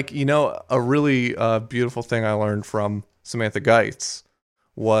 Well, and like, you know, a really beautiful thing I learned from Samantha Geitz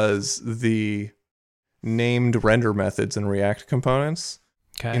was the named render methods in React components.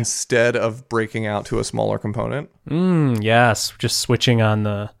 Okay. Instead of breaking out to a smaller component. Yes. Just switching on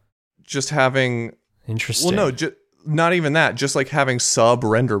the... Just having... Interesting. Well, no, not even that. Just like having sub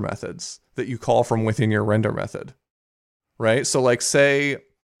render methods that you call from within your render method. Right? So like say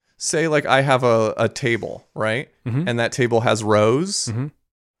like I have a table, right? Mm-hmm. And that table has rows.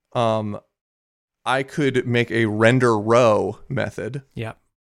 Mm-hmm. I could make a render row method. Yeah.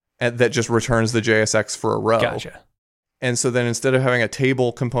 That just returns the JSX for a row. Gotcha. And so then instead of having a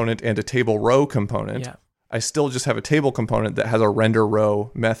table component and a table row component, I still just have a table component that has a render row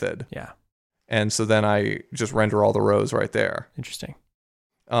method. Yeah. And so then I just render all the rows right there. Interesting.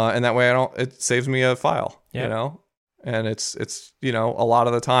 And that way it saves me a file, you know? And it's, you know, a lot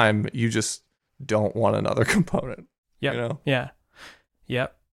of the time you just don't want another component. Yeah. You know? Yeah.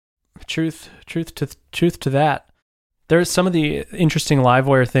 Yep. Truth to that. There's some of the interesting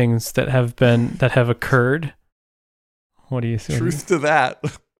Livewire things that have occurred. What do you think? Truth to that.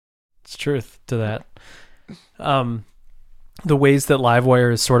 It's truth to that. The ways that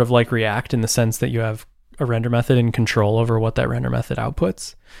Livewire is sort of like React in the sense that you have a render method and control over what that render method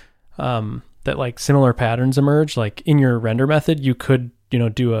outputs. That like similar patterns emerge. Like in your render method, you could, you know,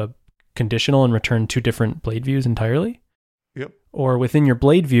 do a conditional and return two different Blade views entirely. Yep. Or within your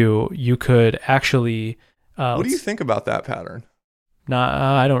Blade view, you could actually... what do you think about that pattern?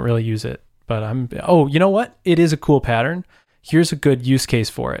 I don't really use it. But you know what? It is a cool pattern. Here's a good use case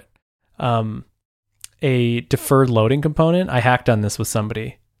for it. A deferred loading component. I hacked on this with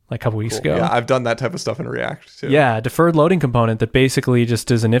somebody like a couple weeks ago. Yeah, I've done that type of stuff in React too. Yeah, deferred loading component that basically just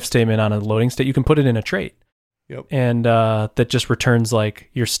is an if statement on a loading state. You can put it in a trait. Yep. And that just returns like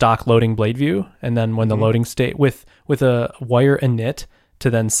your stock loading Blade view. And then when the loading state with a wire init to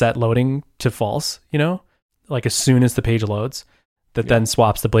then set loading to false, you know, like as soon as the page loads. That then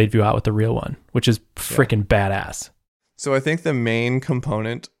swaps the Blade view out with the real one, which is freaking badass. So I think the main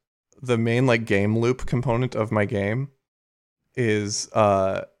component, the main like game loop component of my game is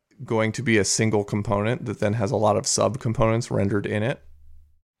going to be a single component that then has a lot of sub-components rendered in it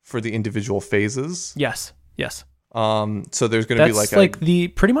for the individual phases. Yes. So there's going to be the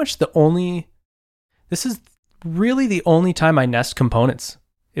pretty much the only This is really the only time I nest components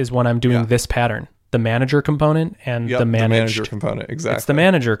is when I'm doing this pattern. The manager component and the manager component. Exactly. It's the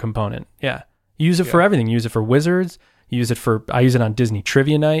manager component. Yeah. Use it for everything. Use it for wizards. I use it on Disney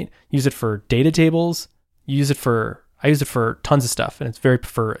Trivia Night. Use it for data tables. I use it for tons of stuff. And it's very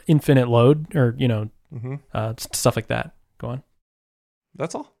for infinite load or, stuff like that. Go on.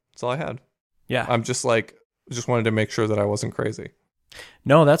 That's all. That's all I had. Yeah. I'm just wanted to make sure that I wasn't crazy.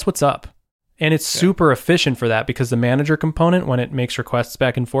 No, that's what's up. And it's super efficient for that because the manager component, when it makes requests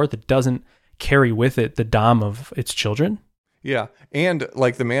back and forth, it doesn't carry with it the DOM of its children. Yeah. And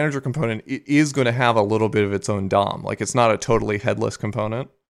like the manager component, it is going to have a little bit of its own DOM. Like it's not a totally headless component.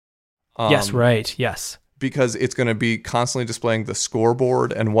 Yes, right. Yes. Because it's going to be constantly displaying the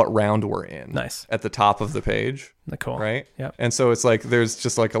scoreboard and what round we're in. Nice. At the top of the page. Cool. Right? Yeah. And so it's like there's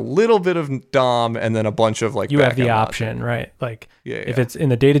just like a little bit of DOM and then a bunch of like you have the option, logic. Right? Like if it's in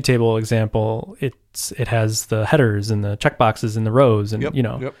the data table example, it has the headers and the checkboxes and the rows and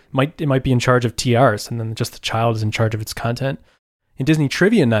it might be in charge of TRs and then just the child is in charge of its content. In Disney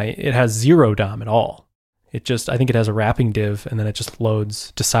Trivia Night, it has zero DOM at all. I think it has a wrapping div and then it just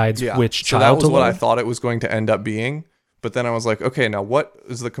decides which child to load. So that was what I thought it was going to end up being. But then I was like, okay, now what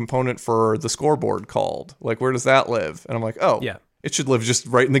is the component for the scoreboard called? Like, where does that live? And I'm like, it should live just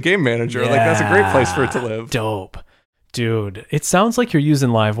right in the game manager. Like, that's a great place for it to live. Dope. Dude, it sounds like you're using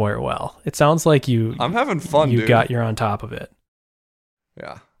Livewire well. It sounds like I'm having fun, dude. You're on top of it.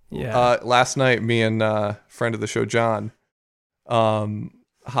 Yeah. Yeah. Last night, me and friend of the show, John,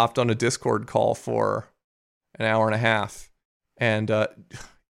 hopped on a Discord call for an hour and a half. And I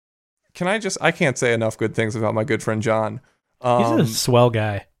can't say enough good things about my good friend John. He's a swell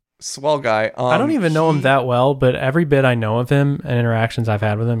guy. I don't even know him that well, but every bit I know of him and interactions I've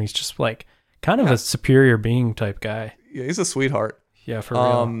had with him, he's just like kind of a superior being type guy. Yeah, he's a sweetheart. Yeah, for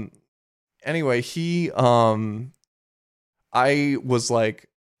real. Anyway, I was like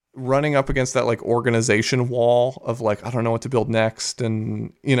running up against that like organization wall of like, I don't know what to build next.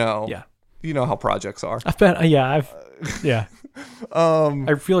 And you know how projects are. I feel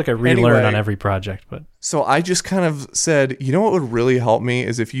like I relearn on every project, but so I just kind of said, what would really help me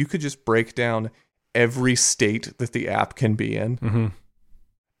is if you could just break down every state that the app can be in. Mm-hmm.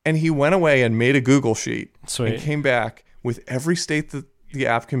 And he went away and made a Google sheet. Sweet. And came back with every state that the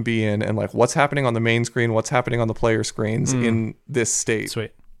app can be in and like what's happening on the main screen, what's happening on the player screens in this state.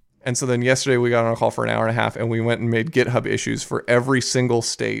 Sweet. And so then yesterday we got on a call for an hour and a half and we went and made GitHub issues for every single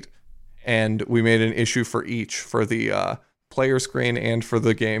state. And we made an issue for each, for the player screen and for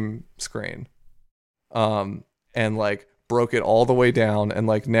the game screen. And like broke it all the way down. And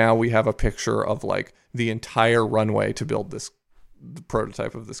like now we have a picture of like the entire runway to build the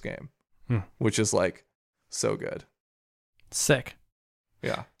prototype of this game, which is like so good. Sick.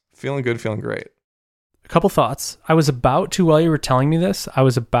 Yeah. Feeling good, feeling great. A couple thoughts. I was about to, while you were telling me this, I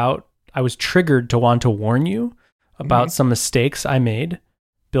was triggered to want to warn you about some mistakes I made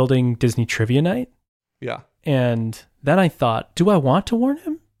building Disney Trivia Night. Yeah. And then I thought, do I want to warn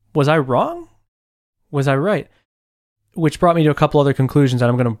him? Was I wrong? Was I right? Which brought me to a couple other conclusions, and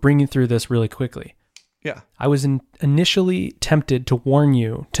I'm going to bring you through this really quickly. Yeah. I was initially tempted to warn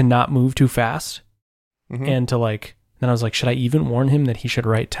you to not move too fast and to then I was like, should I even warn him that he should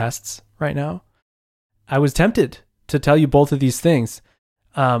write tests right now? I was tempted to tell you both of these things.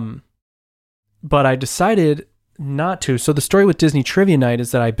 But I decided not to. So the story with Disney Trivia Night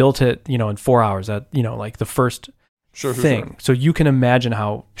is that I built it, in 4 hours at, like the first thing. Sure. So you can imagine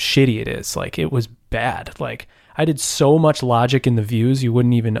how shitty it is. Like it was bad. Like I did so much logic in the views you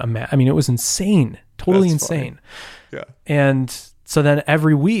wouldn't even imagine. I mean, it was insane. Totally That's insane. Funny. Yeah. And so then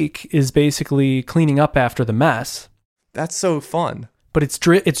every week is basically cleaning up after the mess. That's so fun. But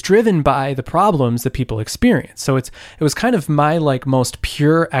it's driven by the problems that people experience. So it was kind of my like most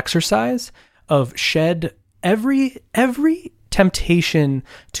pure exercise of shed every temptation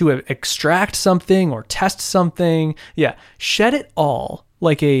to extract something or test something. Yeah, shed it all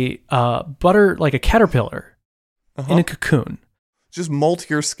like a caterpillar in a cocoon. Just molt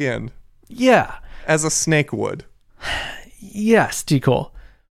your skin. Yeah. As a snake would. Yes, Decol.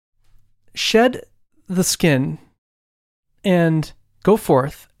 Shed the skin and go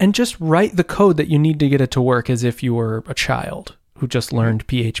forth and just write the code that you need to get it to work as if you were a child who just learned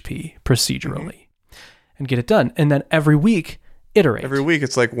PHP procedurally and get it done. And then every week, iterate. Every week,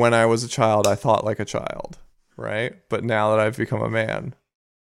 it's like when I was a child, I thought like a child, right? But now that I've become a man.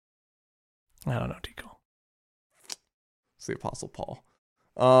 I don't know, Decol. It's the Apostle Paul.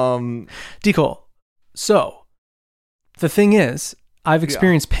 Decol. So the thing is, I've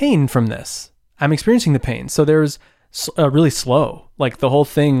experienced pain from this. I'm experiencing the pain. So there's really slow, like the whole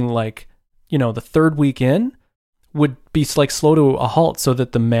thing, like, the third week in would be like slow to a halt, so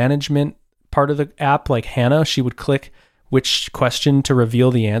that the management part of the app, like Hannah, she would click which question to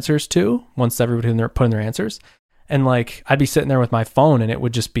reveal the answers to once everybody put in their answers. And like, I'd be sitting there with my phone and it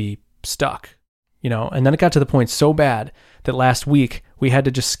would just be stuck, and then it got to the point so bad that last week we had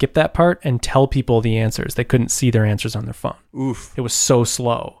to just skip that part and tell people the answers. They couldn't see their answers on their phone. Oof. It was so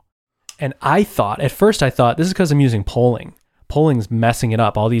slow. And at first I thought this is because I'm using polling. Polling's messing it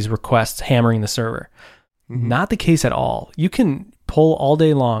up. All these requests hammering the server. Mm-hmm. Not the case at all. You can poll all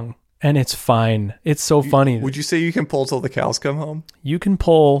day long and it's fine. It's so funny. Would you say you can poll till the cows come home? You can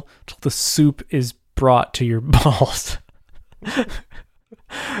poll till the soup is brought to your balls.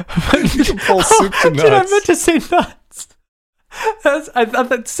 You can poll soup to nuts. Dude, I meant to say nuts.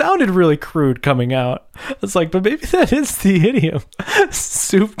 That sounded really crude coming out. It's like, but maybe that is the idiom.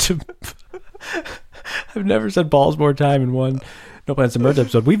 Soup to... I've never said balls more time in one No Plans to Merge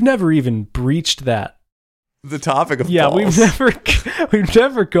episode. We've never even breached that. The topic of balls. We've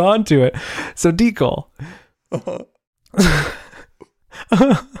never gone to it. So Decol.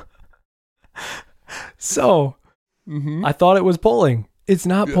 So I thought it was polling. It's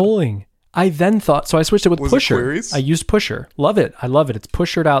not polling. I then thought, so I switched it with Pusher. I used Pusher. Love it. I love it. It's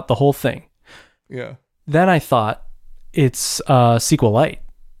pushered out the whole thing. Yeah. Then I thought it's SQLite.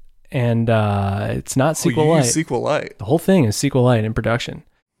 And it's not SQLite. SQLite. The whole thing is SQLite in production.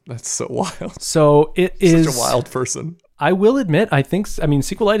 That's so wild. So it is such a wild person. I will admit,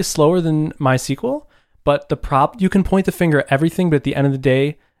 SQLite is slower than MySQL, but you can point the finger at everything, but at the end of the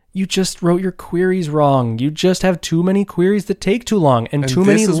day, you just wrote your queries wrong. You just have too many queries that take too long and too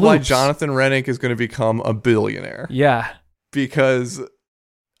many loops. This is why Jonathan Rennick is going to become a billionaire. Yeah. Because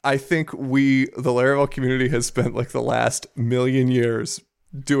I think the Laravel community has spent like the last million years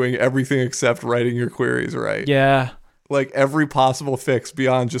doing everything except writing your queries right. Yeah. Like every possible fix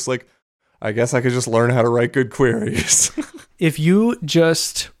beyond just like, I guess I could just learn how to write good queries. If you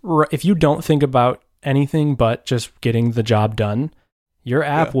don't think about anything but just getting the job done, your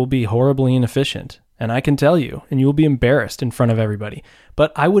app will be horribly inefficient. And I can tell you, and you'll be embarrassed in front of everybody.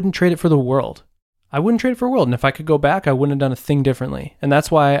 But I wouldn't trade it for the world. And if I could go back, I wouldn't have done a thing differently. And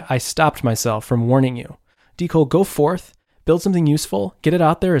that's why I stopped myself from warning you. Decol, go forth, build something useful, get it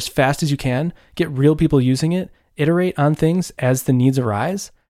out there as fast as you can, get real people using it, iterate on things as the needs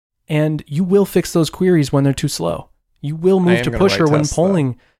arise, and you will fix those queries when they're too slow. You will move to Pusher when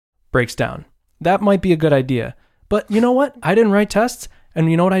polling breaks down. That might be a good idea. But you know what? I didn't write tests,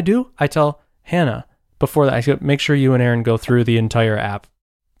 and you know what I do? I tell Hannah before that, I said, make sure you and Aaron go through the entire app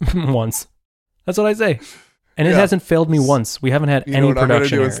once. That's what I say. And it hasn't failed me once. We haven't had any production errors. What I'm going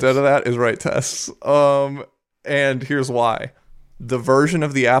to do instead of that is write tests. And here's why. The version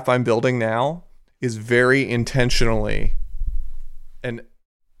of the app I'm building now is very intentionally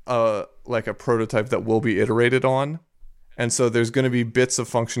like a prototype that will be iterated on. And so there's going to be bits of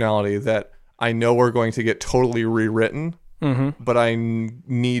functionality that I know are going to get totally rewritten, but I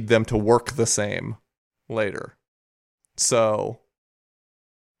need them to work the same later. So,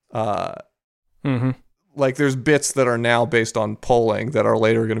 like there's bits that are now based on polling that are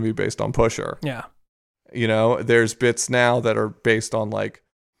later going to be based on Pusher. Yeah. There's bits now that are based on like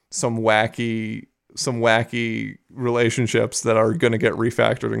some wacky relationships that are going to get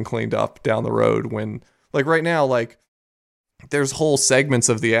refactored and cleaned up down the road when, like right now, like there's whole segments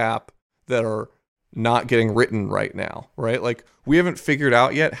of the app that are not getting written right now, right? Like we haven't figured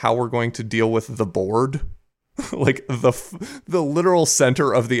out yet how we're going to deal with the board, like the literal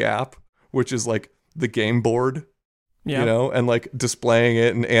center of the app, which is like the game board, and like displaying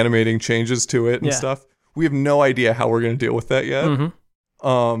it and animating changes to it and stuff. We have no idea how we're going to deal with that yet.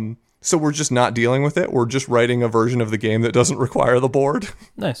 So we're just not dealing with it. We're just writing a version of the game that doesn't require the board.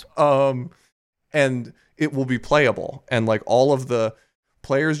 Nice. And it will be playable. And like all of the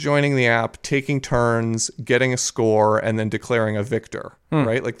players joining the app, taking turns, getting a score, and then declaring a victor,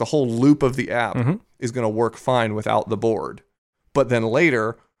 right? Like the whole loop of the app is going to work fine without the board. But then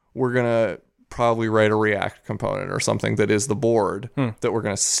later, we're going to probably write a React component or something that is the board that we're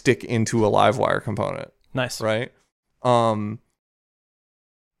going to stick into a Livewire component. Nice. Right?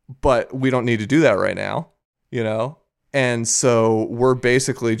 But we don't need to do that right now, And so we're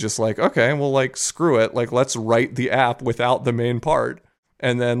basically just like, okay, well, like, screw it. Like, let's write the app without the main part.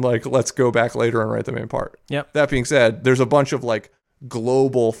 And then, like, let's go back later and write the main part. Yep. That being said, there's a bunch of, like,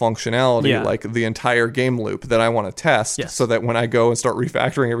 global functionality, like the entire game loop that I want to test so that when I go and start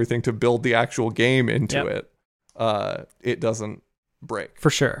refactoring everything to build the actual game into it, it doesn't break. For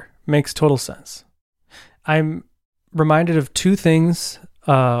sure. Makes total sense. I'm reminded of two things.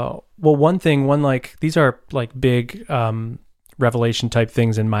 One thing, like these are like big revelation type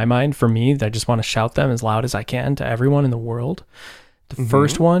things in my mind for me that I just want to shout them as loud as I can to everyone in the world. The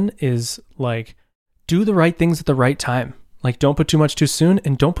first one is like, do the right things at the right time. Like, don't put too much too soon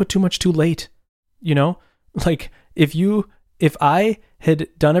and don't put too much too late. You know, like if I had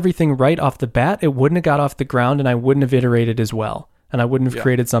done everything right off the bat, it wouldn't have got off the ground and I wouldn't have iterated as well. And I wouldn't have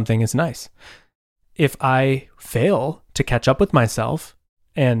created something as nice. If I fail to catch up with myself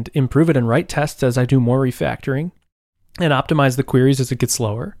and improve it and write tests as I do more refactoring and optimize the queries as it gets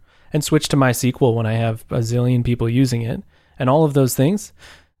slower and switch to MySQL when I have a zillion people using it and all of those things,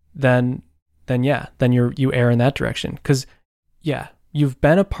 then you err in that direction. Because you've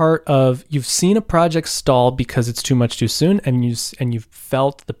seen a project stall because it's too much too soon, and you've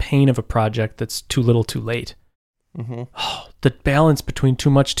felt the pain of a project that's too little too late. Oh, the balance between too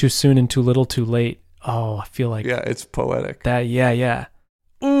much too soon and too little too late. Oh, I feel like it's poetic. That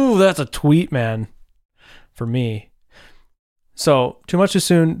Ooh, that's a tweet, man, for me. So too much too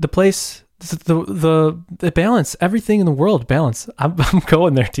soon. The place, the balance, everything in the world, balance. I'm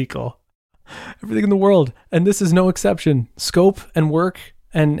going there, Tico. Everything in the world, and this is no exception. Scope and work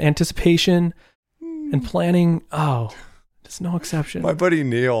and anticipation and planning. Oh, there's no exception. My buddy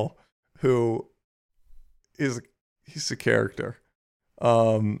Neil, who he's a character.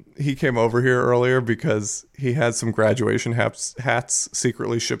 He came over here earlier because he had some graduation hats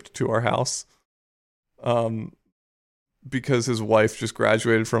secretly shipped to our house. Because his wife just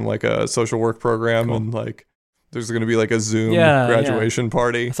graduated from like a social work program, cool. And like there's going to be like a Zoom graduation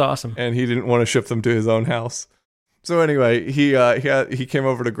party. That's awesome. And he didn't want to ship them to his own house. So anyway, he came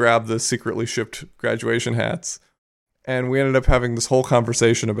over to grab the secretly shipped graduation hats. And we ended up having this whole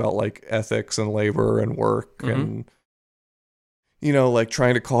conversation about like ethics and labor and work and, you know, like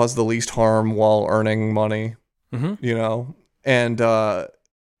trying to cause the least harm while earning money, you know, and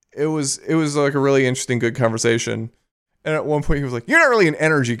it was like a really interesting, good conversation. And at one point he was like, "You're not really an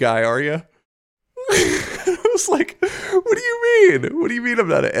energy guy, are you?" I was like, "What do you mean? What do you mean I'm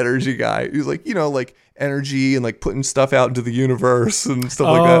not an energy guy?" He was like, "You know, like energy and like putting stuff out into the universe and stuff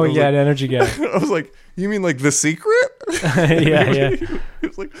like that." Oh, yeah, like, an energy guy. I was like, "You mean like The Secret?" Yeah. He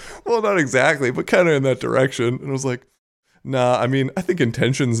was like, "Well, not exactly, but kind of in that direction." And I was like, "Nah, I mean, I think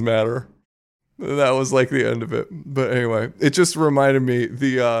intentions matter." That was like the end of it. But anyway, it just reminded me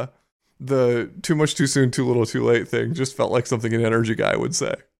the too much too soon, too little too late thing just felt like something an energy guy would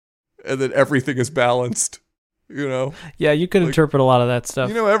say. And that everything is balanced, you know? Yeah, you could interpret a lot of that stuff.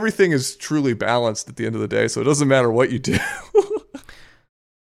 You know, everything is truly balanced at the end of the day, so it doesn't matter what you do.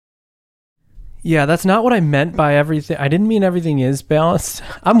 Yeah, that's not what I meant by everything. I didn't mean everything is balanced.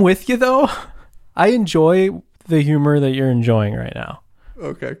 I'm with you, though. I enjoy the humor that you're enjoying right now.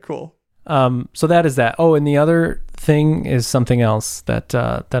 Okay, cool. So that is that. Oh, and the other thing is something else that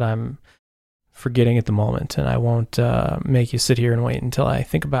I'm forgetting at the moment, and I won't make you sit here and wait until I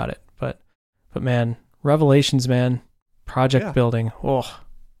think about it. But man, revelations, man, project building. Oh,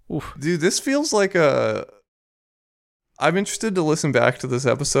 oof. Dude, this feels like I'm interested to listen back to this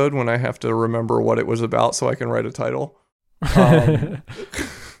episode when I have to remember what it was about so I can write a title.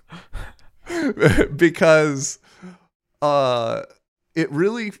 Because it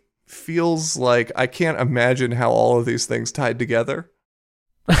really feels like I can't imagine how all of these things tied together.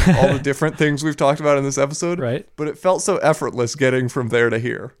 All the different things we've talked about in this episode. Right. But it felt so effortless getting from there to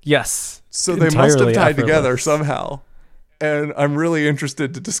here. Yes. So they must have tied together somehow. And I'm really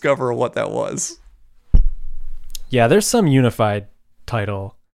interested to discover what that was. Yeah, there's some unified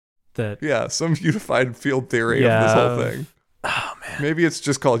title that... Yeah, some unified field theory of this whole thing. Oh, man. Maybe it's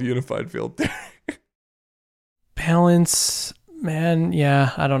just called unified field theory. Balance, man,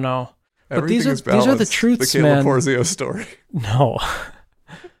 yeah, I don't know. But these are the truths, the Caleb Porzio story. No.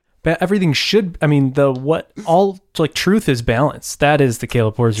 Everything should, I mean, truth is balance. That is the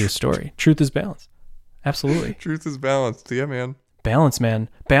Caleb Porzio story. Truth is balance. Absolutely. Truth is balanced. Yeah, man. Balance, man.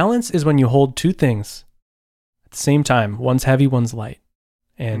 Balance is when you hold two things at the same time. One's heavy, one's light.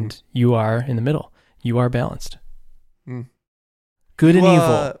 And you are in the middle. You are balanced. Good and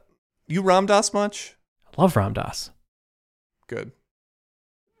evil. You Ram Dass much? I love Ram Dass. Good.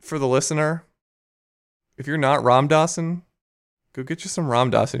 For the listener, if you're not Ram Dassing, go get you some Ram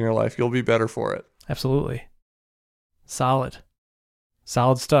Dass in your life. You'll be better for it. Absolutely. Solid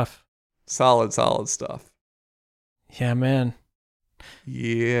stuff. Solid stuff. Yeah, man.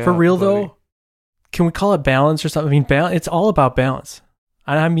 Yeah. For real, though, can we call it balance or something? I mean, it's all about balance.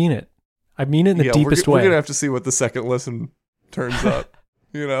 I mean it. I mean it in the deepest way. We're going to have to see what the second listen turns up.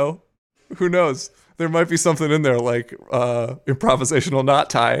 You know? Who knows? There might be something in there like improvisational knot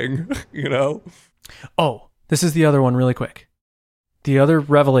tying, you know? Oh, this is the other one really quick. The other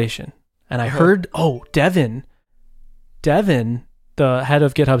revelation. And I heard, Devin Devin, the head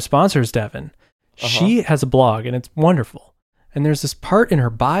of GitHub sponsors, Devin, she has a blog and it's wonderful. And there's this part in her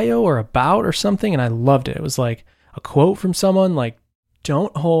bio or about or something, and I loved it. It was like a quote from someone like,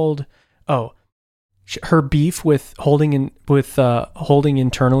 don't hold, her beef with holding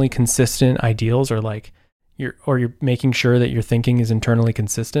internally consistent ideals, or like you're making sure that your thinking is internally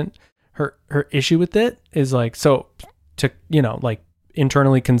consistent. Her issue with it is like, so to, like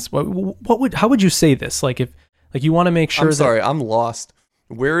internally, how would you say this? Like if, like you want to make sure I'm sorry, I'm lost.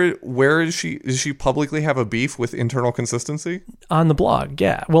 Where is she? Does she publicly have a beef with internal consistency? On the blog,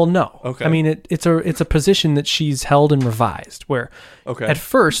 yeah. Well, no. Okay. I mean, it's a position that she's held and revised, where at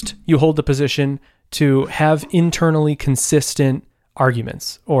first you hold the position to have internally consistent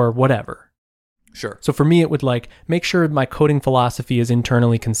arguments or whatever. Sure. So for me, it would like make sure my coding philosophy is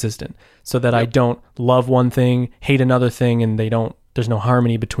internally consistent, so that I don't love one thing, hate another thing, and there's no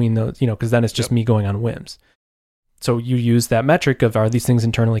harmony between those, because then it's just me going on whims. So you use that metric of, are these things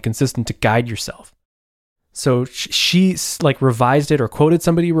internally consistent, to guide yourself. So she like revised it, or quoted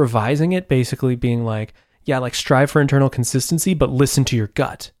somebody revising it, basically being like, yeah, like strive for internal consistency, but listen to your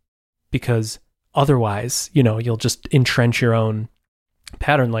gut, because otherwise, you'll just entrench your own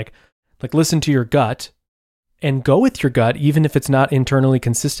pattern. Like listen to your gut and go with your gut, even if it's not internally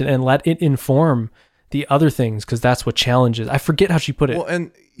consistent, and let it inform the other things, because that's what challenges. I forget how she put it. Well,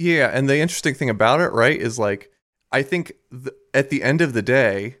 and the interesting thing about it, right, is like, I think at the end of the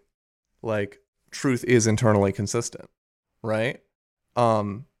day, like, truth is internally consistent, right?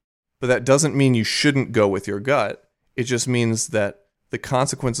 But that doesn't mean you shouldn't go with your gut. It just means that the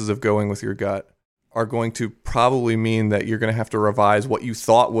consequences of going with your gut are going to probably mean that you're going to have to revise what you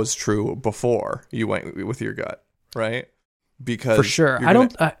thought was true before you went with your gut, right? Because for sure,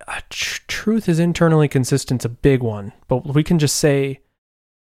 truth is internally consistent's a big one, but we can just say,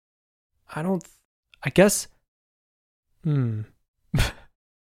 well,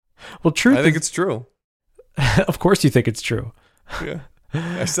 truth. I think it's true. Of course, you think it's true. Yeah,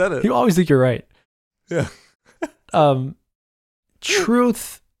 I said it. You always think you're right. Yeah.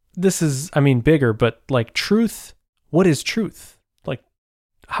 Truth. This is, bigger, but like truth. What is truth? Like,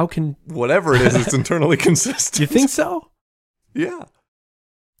 how can whatever it is, it's internally consistent. You think so? Yeah.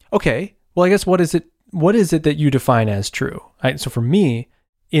 Okay. Well, I guess what is it? What is it that you define as true? So for me,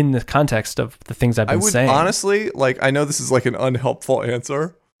 in the context of the things I've been saying, honestly, like, I know this is like an unhelpful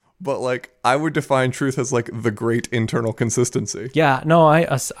answer, but like, I would define truth as like the great internal consistency. Yeah, no,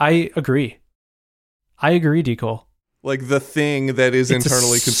 I agree. I agree, Decole. Like the thing that is it's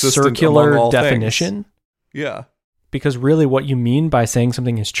internally a consistent circular among all definition. Things. Yeah. Because really what you mean by saying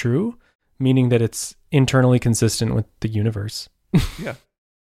something is true, meaning that it's internally consistent with the universe. Yeah.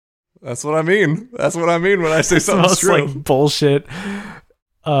 That's what I mean. That's what I mean when I say something's true. Like bullshit.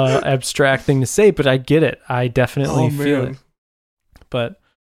 Abstract thing to say, but I get it. I definitely feel it. But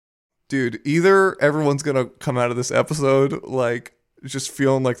dude, either everyone's gonna come out of this episode like just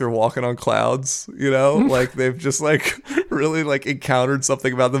feeling like they're walking on clouds, like they've just like really like encountered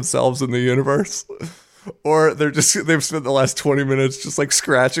something about themselves in the universe, or they've spent the last 20 minutes just like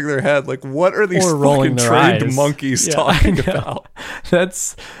scratching their head, like what are these fucking trained monkeys talking about?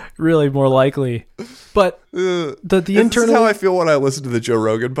 That's really more likely. But the internal. This is how I feel when I listen to the Joe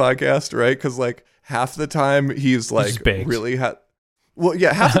Rogan podcast, right? Because like half the time he's like really half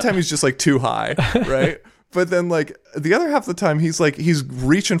the time he's just like too high, right? But then like the other half of the time he's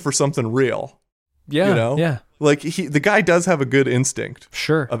reaching for something real. Yeah. Yeah. Like the guy does have a good instinct.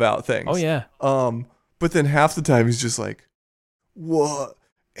 Sure. About things. Oh yeah. But then half the time he's just like, what?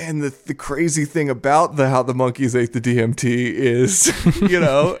 And the crazy thing about how the monkeys ate the DMT is, and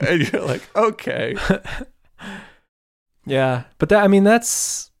you're like, okay. Yeah. But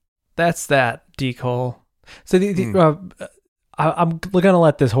that's that, Decole. So I'm gonna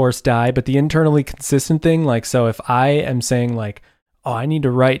let this horse die, but the internally consistent thing, like, so if I am saying like, oh, I need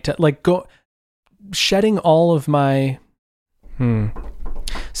to write to like go shedding all of my,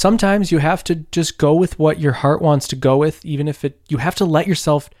 sometimes you have to just go with what your heart wants to go with, even if you have to let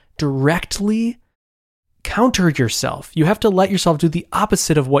yourself directly counter yourself. You have to let yourself do the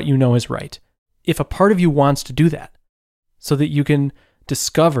opposite of what you know is right. If a part of you wants to do that, so that you can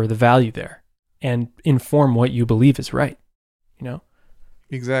discover the value there and inform what you believe is right.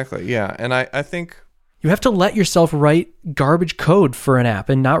 Exactly. Yeah. And I think you have to let yourself write garbage code for an app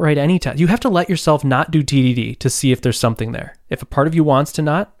and not write any test. You have to let yourself not do TDD to see if there's something there. If a part of you wants to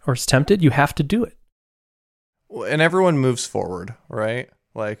not, or is tempted, you have to do it. And everyone moves forward, right?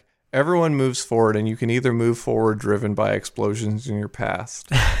 Like everyone moves forward, and you can either move forward driven by explosions in your past.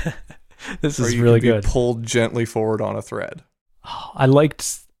 This is really good. Pulled gently forward on a thread. Oh, I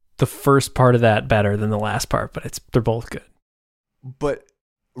liked the first part of that better than the last part, but they're both good. But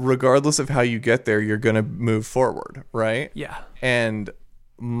regardless of how you get there, you're going to move forward, right? Yeah. And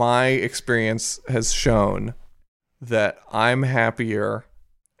my experience has shown that I'm happier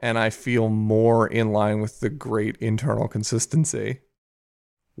and I feel more in line with the great internal consistency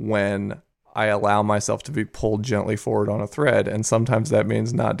when I allow myself to be pulled gently forward on a thread. And sometimes that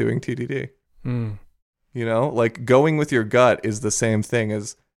means not doing TDD. Mm. You know, like going with your gut is the same thing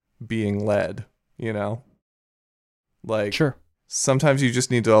as being led, you know? Like, sure. Sometimes you just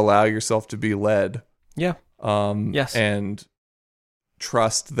need to allow yourself to be led. Yeah. Yes. And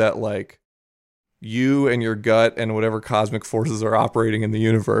trust that, like, you and your gut and whatever cosmic forces are operating in the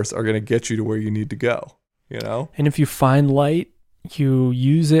universe are going to get you to where you need to go, you know? And if you find light, you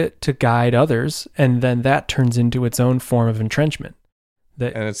use it to guide others, and then that turns into its own form of entrenchment.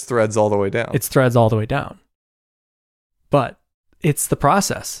 And it's threads all the way down. It's threads all the way down. But it's the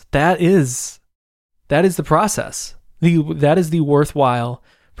process. That is the process. That is the worthwhile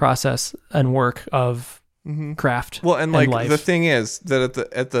process and work of craft. Well, and like life. The thing is that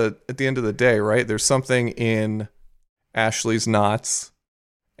at the end of the day, right? There's something in Ashley's Knots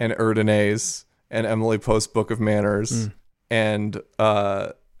and Erdenes and Emily Post's Book of Manners and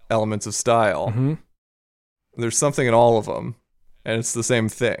Elements of Style. Mm-hmm. There's something in all of them, and it's the same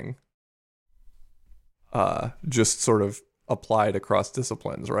thing. Just sort of applied across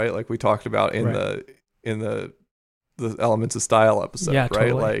disciplines, right? Like we talked about in the Elements of Style episode, right?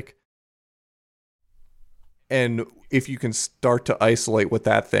 Totally. Like, and if you can start to isolate what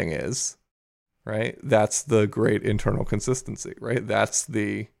that thing is, right? That's the great internal consistency, right? That's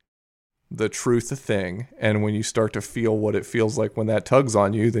the truth thing. And when you start to feel what it feels like when that tugs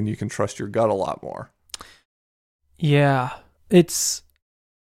on you, then you can trust your gut a lot more. Yeah. It's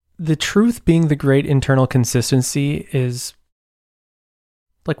the truth being the great internal consistency is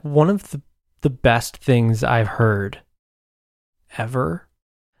like one of the best things I've heard ever.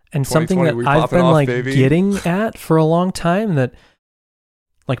 And something that I've been like getting at for a long time, that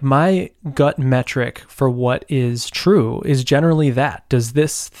like my gut metric for what is true is generally that. Does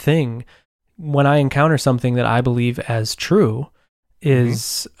this thing, when I encounter something that I believe as true,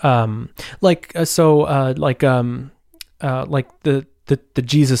 is like the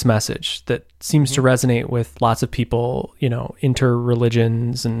Jesus message that seems to resonate with lots of people, you know,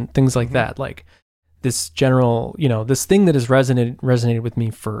 inter-religions and things like that. Like this general, you know, this thing that has resonated with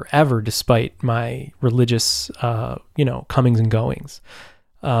me forever, despite my religious, you know, comings and goings.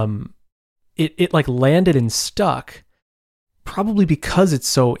 It like landed and stuck, probably because it's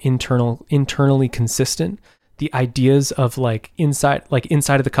so internally consistent. The ideas of like inside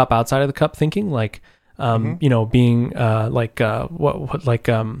of the cup, outside of the cup thinking, like, you know, being, give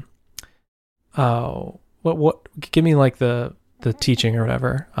me like the teaching or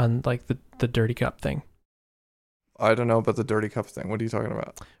whatever on like the dirty cup thing. I don't know about the dirty cup thing. What are you talking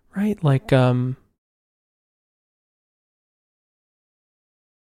about? Right. Like,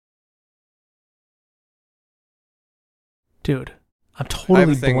 dude, I'm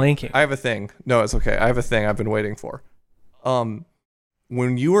totally blanking. I have a thing. No, it's okay. I have a thing I've been waiting for.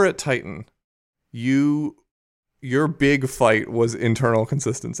 When you were at Titan, your big fight was internal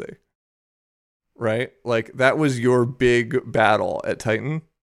consistency, right? Like that was your big battle at Titan.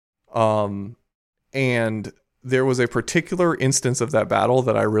 And there was a particular instance of that battle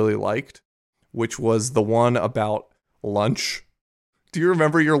that I really liked, which was the one about lunch. Do you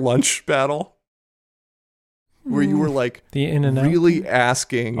remember your lunch battle? Where you were like the in and really out?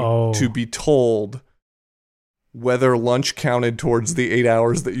 Asking to be told whether lunch counted towards the 8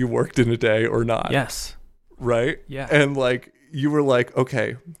 hours that you worked in a day or not. Yes. Right? Yeah. And like, you were like,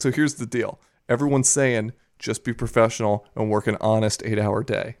 okay, so here's the deal. Everyone's saying just be professional and work an honest 8-hour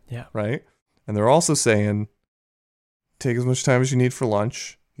day. Yeah. Right? And they're also saying take as much time as you need for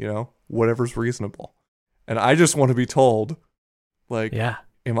lunch, you know, whatever's reasonable. And I just want to be told, like,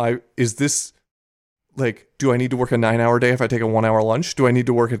 is this, like, do I need to work a 9-hour day if I take a 1-hour lunch? Do I need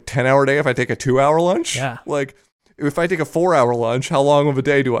to work a 10-hour day if I take a 2-hour lunch? Yeah. Like, if I take a 4-hour lunch, how long of a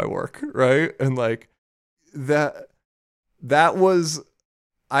day do I work? Right? And like, that was,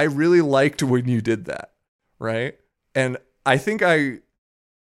 I really liked when you did that. Right? And I think I,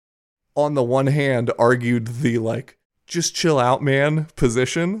 on the one hand, argued the like, just chill out, man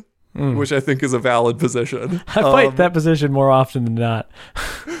position, which I think is a valid position. I fight that position more often than not.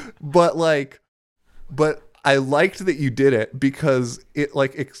 But I liked that you did it because it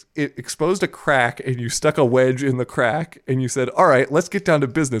like it exposed a crack and you stuck a wedge in the crack and you said, all right, let's get down to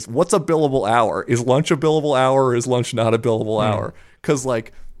business. What's a billable hour? Is lunch a billable hour or is lunch not a billable hour? Because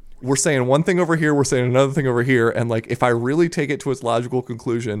like we're saying one thing over here, we're saying another thing over here, and like if I really take it to its logical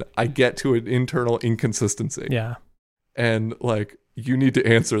conclusion, I get to an internal inconsistency. Yeah. And like, you need to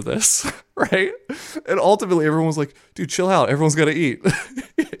answer this, right? And ultimately everyone was like, dude, chill out. Everyone's got to eat,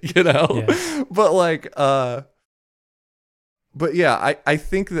 you know? Yeah. But like, but yeah, I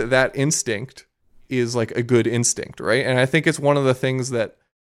think that instinct is like a good instinct, right? And I think it's one of the things that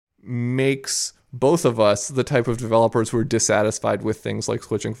makes both of us the type of developers who are dissatisfied with things like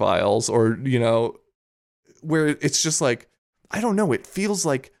switching files, or, you know, where it's just like, I don't know, it feels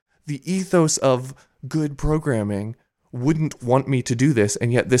like the ethos of good programming wouldn't want me to do this,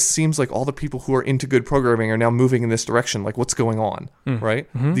 and yet this seems like all the people who are into good programming are now moving in this direction. Like, what's going on, right?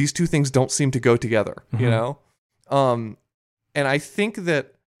 Mm-hmm. These two things don't seem to go together, you know? And I think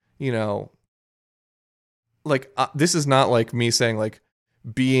that, you know, like, this is not like me saying like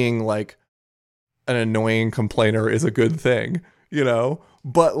being like an annoying complainer is a good thing, you know?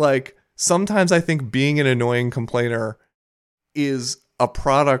 But like, sometimes I think being an annoying complainer is a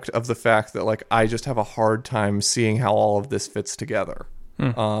product of the fact that like I just have a hard time seeing how all of this fits together.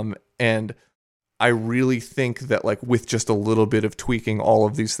 And I really think that like with just a little bit of tweaking, all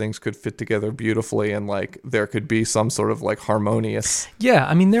of these things could fit together beautifully, and like there could be some sort of like harmonious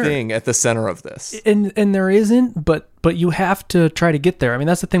thing at the center of this. And there isn't, but you have to try to get there. I mean,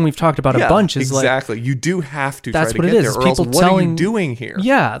 that's the thing we've talked about a bunch. Is exactly. Like, you do have to try to get there, or else what are you doing here?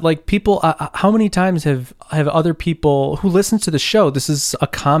 Yeah, like people. How many times have other people who listen to the show? This is a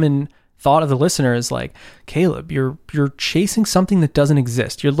common thought of the listener is like, Caleb, you're chasing something that doesn't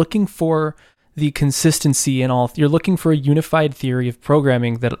exist. You're looking for the consistency in all. You're looking for a unified theory of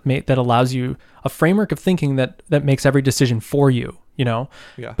programming that allows you a framework of thinking that makes every decision for you, you know?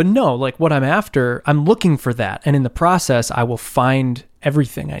 Yeah. But no, like what I'm after, I'm looking for that. And in the process, I will find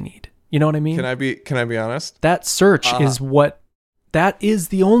everything I need. You know what I mean? Can I be honest? That search that is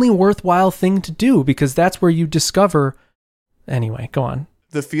the only worthwhile thing to do, because that's where you discover. Anyway, go on.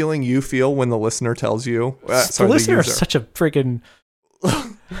 The feeling you feel when the listener tells you, the listener is such a friggin'.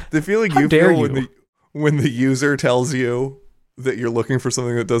 The feeling you feel when the user tells you that you're looking for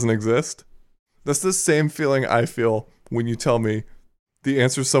something that doesn't exist, that's the same feeling I feel when you tell me the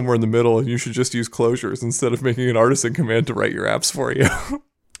answer's somewhere in the middle and you should just use closures instead of making an artisan command to write your apps for you.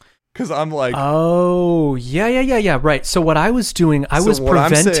 Because I'm like, oh, yeah, right. So what I was doing, I was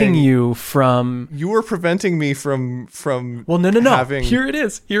preventing you from... You were preventing me from Well, no. Here it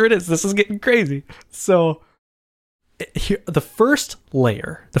is. This is getting crazy. So... Here, the first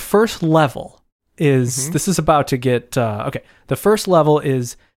layer, the first level is, this is about to get, okay. The first level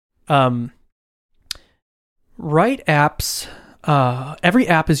is, write apps. Every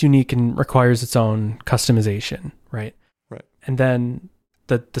app is unique and requires its own customization, right? Right. And then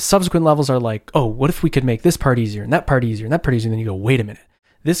the subsequent levels are like, oh, what if we could make this part easier and that part easier and that part easier? And then you go, wait a minute.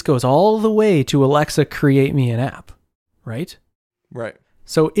 This goes all the way to Alexa, create me an app, right? Right.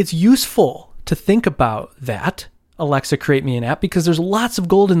 So it's useful to think about that. Alexa, create me an app, because there's lots of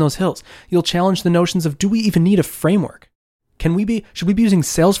gold in those hills. You'll challenge the notions of, do we even need a framework? Should we be using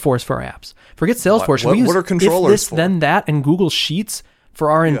Salesforce for our apps? Forget Salesforce. Should we use what are controllers if this, for? Then that, and Google Sheets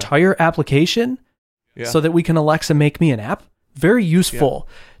for our entire application so that we can Alexa, make me an app? Very useful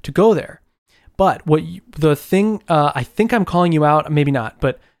to go there. But the thing, I think I'm calling you out, maybe not,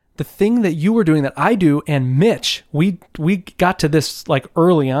 but the thing that you were doing that I do, and Mitch, we got to this like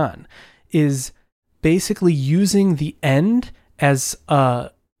early on, is basically using the end as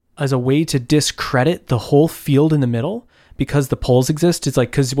a way to discredit the whole field in the middle, because the polls exist. It's like,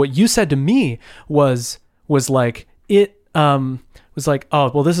 because what you said to me was like, it was like,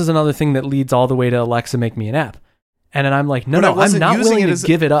 oh, well, this is another thing that leads all the way to Alexa, make me an app. And then I'm like, no, I'm not willing to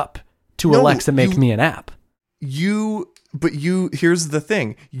give it up to Alexa, make me an app. Here's the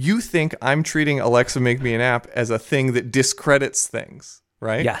thing. You think I'm treating Alexa, make me an app as a thing that discredits things.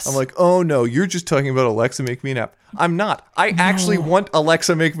 Right? Yes. I'm like, oh no, you're just talking about Alexa, make me an app. I'm not. I actually want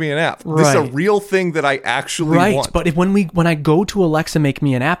Alexa, make me an app. Right. This is a real thing that I actually want. But when I go to Alexa, make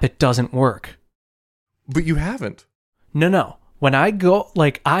me an app, it doesn't work. But you haven't. No. When I go,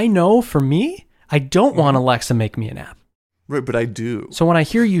 like, I know for me, I don't want Alexa, make me an app. Right, but I do. So when I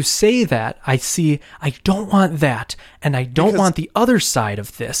hear you say that, I see I don't want that, and I don't want the other side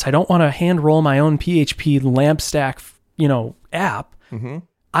of this. I don't want to hand roll my own PHP LAMP stack, app. Mm-hmm.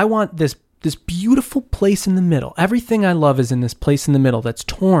 I want this beautiful place in the middle. Everything I love is in this place in the middle that's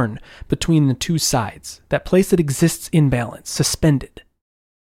torn between the two sides. That place that exists in balance, suspended.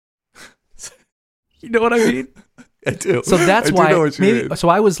 You know what I mean? I do. So that's why so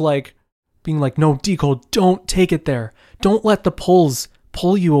I was like, being like, no, Decode, don't take it there. Don't let the polls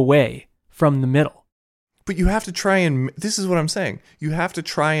pull you away from the middle. But you have to try and, this is what I'm saying. You have to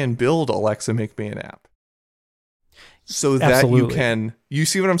try and build Alexa Make Me an App. So that Absolutely. you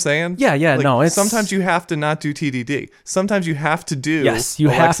see what I'm saying? Yeah, like, no. Sometimes you have to not do TDD. Sometimes you have to do Yes, you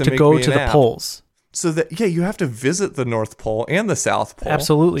Alexa, have to go to the poles. So that, you have to visit the North Pole and the South Pole.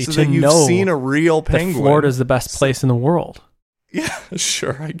 Absolutely. So to that you've know seen a real penguin. Florida's the best place in the world. Yeah,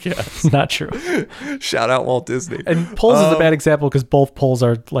 sure, I guess. Not true. Shout out Walt Disney. And poles is a bad example because both poles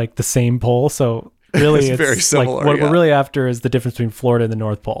are like the same pole. So really, it's very similar. Like what we're really after is the difference between Florida and the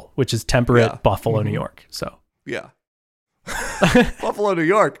North Pole, which is temperate Buffalo, New York. So yeah. Buffalo, New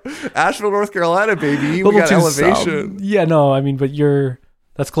York, Asheville, North Carolina, baby. We got elevation. Yeah, no, I mean, but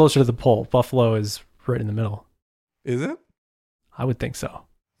that's closer to the pole. Buffalo is right in the middle. Is it? I would think so.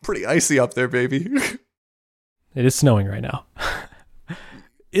 Pretty icy up there, baby. It is snowing right now.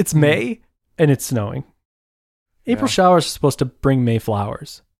 It's May and it's snowing. April showers are supposed to bring May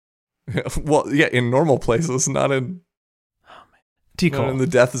flowers. Well, yeah, in normal places, not in the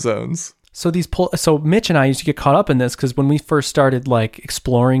death zones. So so Mitch and I used to get caught up in this because when we first started like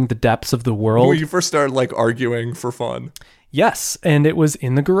exploring the depths of the world. When you first started like arguing for fun. Yes, and it was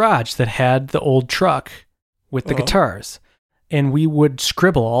in the garage that had the old truck with the guitars. And we would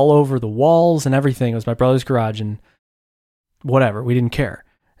scribble all over the walls and everything. It was my brother's garage and whatever, we didn't care.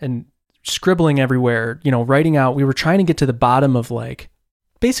 And scribbling everywhere, writing out, we were trying to get to the bottom of like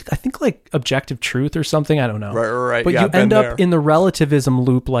basic, I think like objective truth or something. I don't know. Right. But you end up in the relativism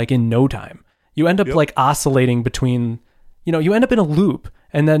loop like in no time. You end up like oscillating between, you end up in a loop.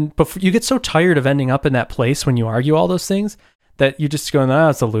 And then before you get so tired of ending up in that place when you argue all those things that you just go,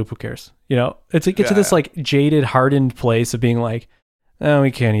 it's a loop. Who cares? It's to get to this like jaded, hardened place of being like,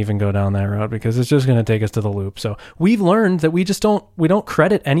 we can't even go down that road because it's just going to take us to the loop. So we've learned that we don't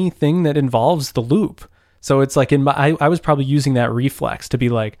credit anything that involves the loop. So it's like I was probably using that reflex to be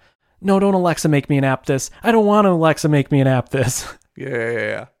like, no, don't Alexa make me an app this. I don't want to Alexa make me an app this.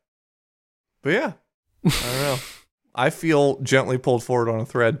 Yeah. But yeah, I don't know. I feel gently pulled forward on a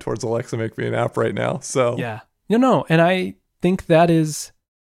thread towards Alexa make me an app right now. So yeah, no. And I think that is,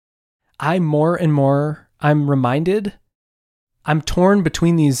 I'm reminded, I'm torn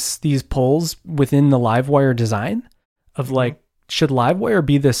between these poles within the Livewire design of like, should Livewire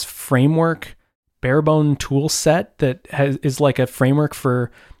be this framework, barebone tool set that is like a framework for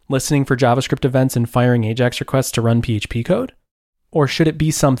listening for JavaScript events and firing AJAX requests to run PHP code? Or should it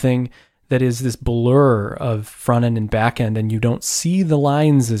be something that is this blur of front end and back end and you don't see the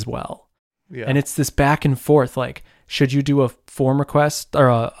lines as well? Yeah. And it's this back and forth, like, should you do a form request or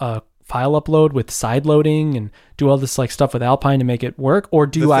a file upload with side loading and do all this like stuff with Alpine to make it work? Or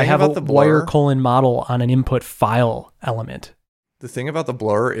do I have a wire : model on an input file element? The thing about the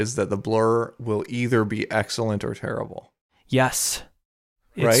blur is that the blur will either be excellent or terrible. Yes,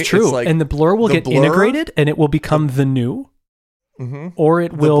 it's true. It's like and the blur will get integrated and it will become the new, or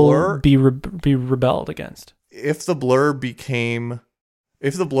it will be rebelled against. If the blur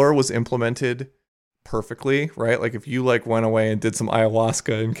was implemented perfectly, right? Like if you like went away and did some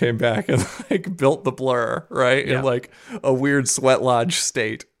ayahuasca and came back and like built the blur, right? In like a weird sweat lodge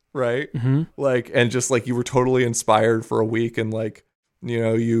state, right? Like, and just like you were totally inspired for a week and like,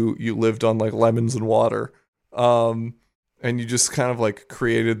 you lived on like lemons and water. And you just kind of like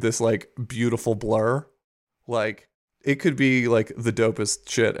created this like beautiful blur. Like it could be like the dopest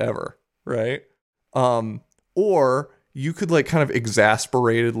shit ever, right? Or you could like kind of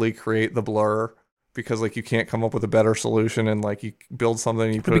exasperatedly create the blur because like you can't come up with a better solution and like you build something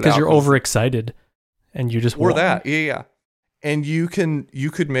and you put it out because you're overexcited and you just or that yeah and you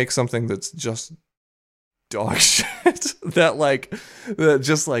could make something that's just dog shit that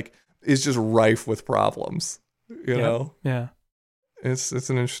just like is just rife with problems, you know. It's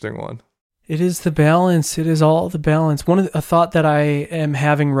an interesting one. It is the balance. It is all the balance. A thought that I am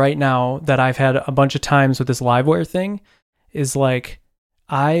having right now that I've had a bunch of times with this Livewire thing is like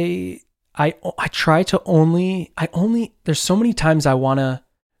I try to only there's so many times I want to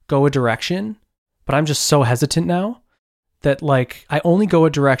go a direction, but I'm just so hesitant now that like I only go a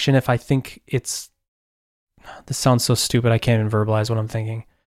direction if I think this sounds so stupid. I can't even verbalize what I'm thinking,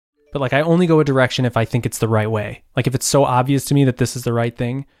 but like I only go a direction if I think it's the right way. Like if it's so obvious to me that this is the right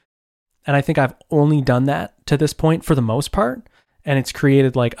thing. And I think I've only done that to this point for the most part. And it's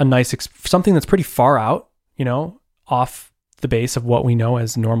created like a nice, something that's pretty far out, off the base of what we know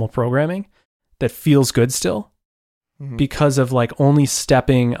as normal programming that feels good still because of like only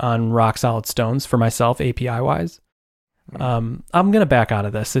stepping on rock solid stones for myself API wise. I'm going to back out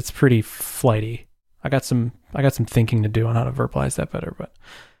of this. It's pretty flighty. I got some thinking to do on how to verbalize that better, but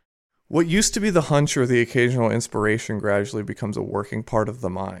what used to be the hunch or the occasional inspiration gradually becomes a working part of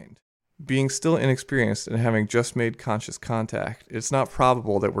the mind. Being still inexperienced and having just made conscious contact, it's not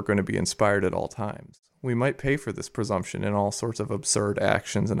probable that we're going to be inspired at all times. We might pay for this presumption in all sorts of absurd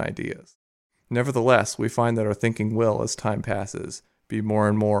actions and ideas. Nevertheless, we find that our thinking will, as time passes, be more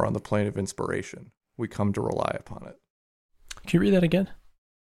and more on the plane of inspiration. We come to rely upon it. Can you read that again?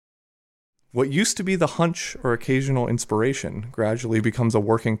 What used to be the hunch or occasional inspiration gradually becomes a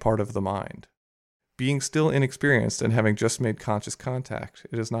working part of the mind. Being still inexperienced and having just made conscious contact,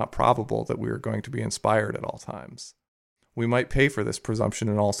 it is not probable that we are going to be inspired at all times. We might pay for this presumption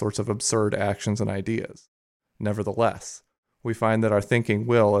in all sorts of absurd actions and ideas. Nevertheless, we find that our thinking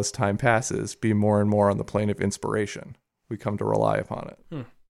will, as time passes, be more and more on the plane of inspiration. We come to rely upon it.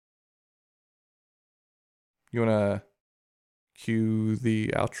 You want to cue the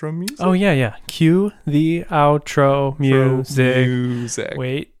outro music? Oh, yeah. Cue the outro music. Music.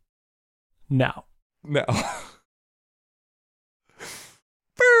 Wait. Now. No.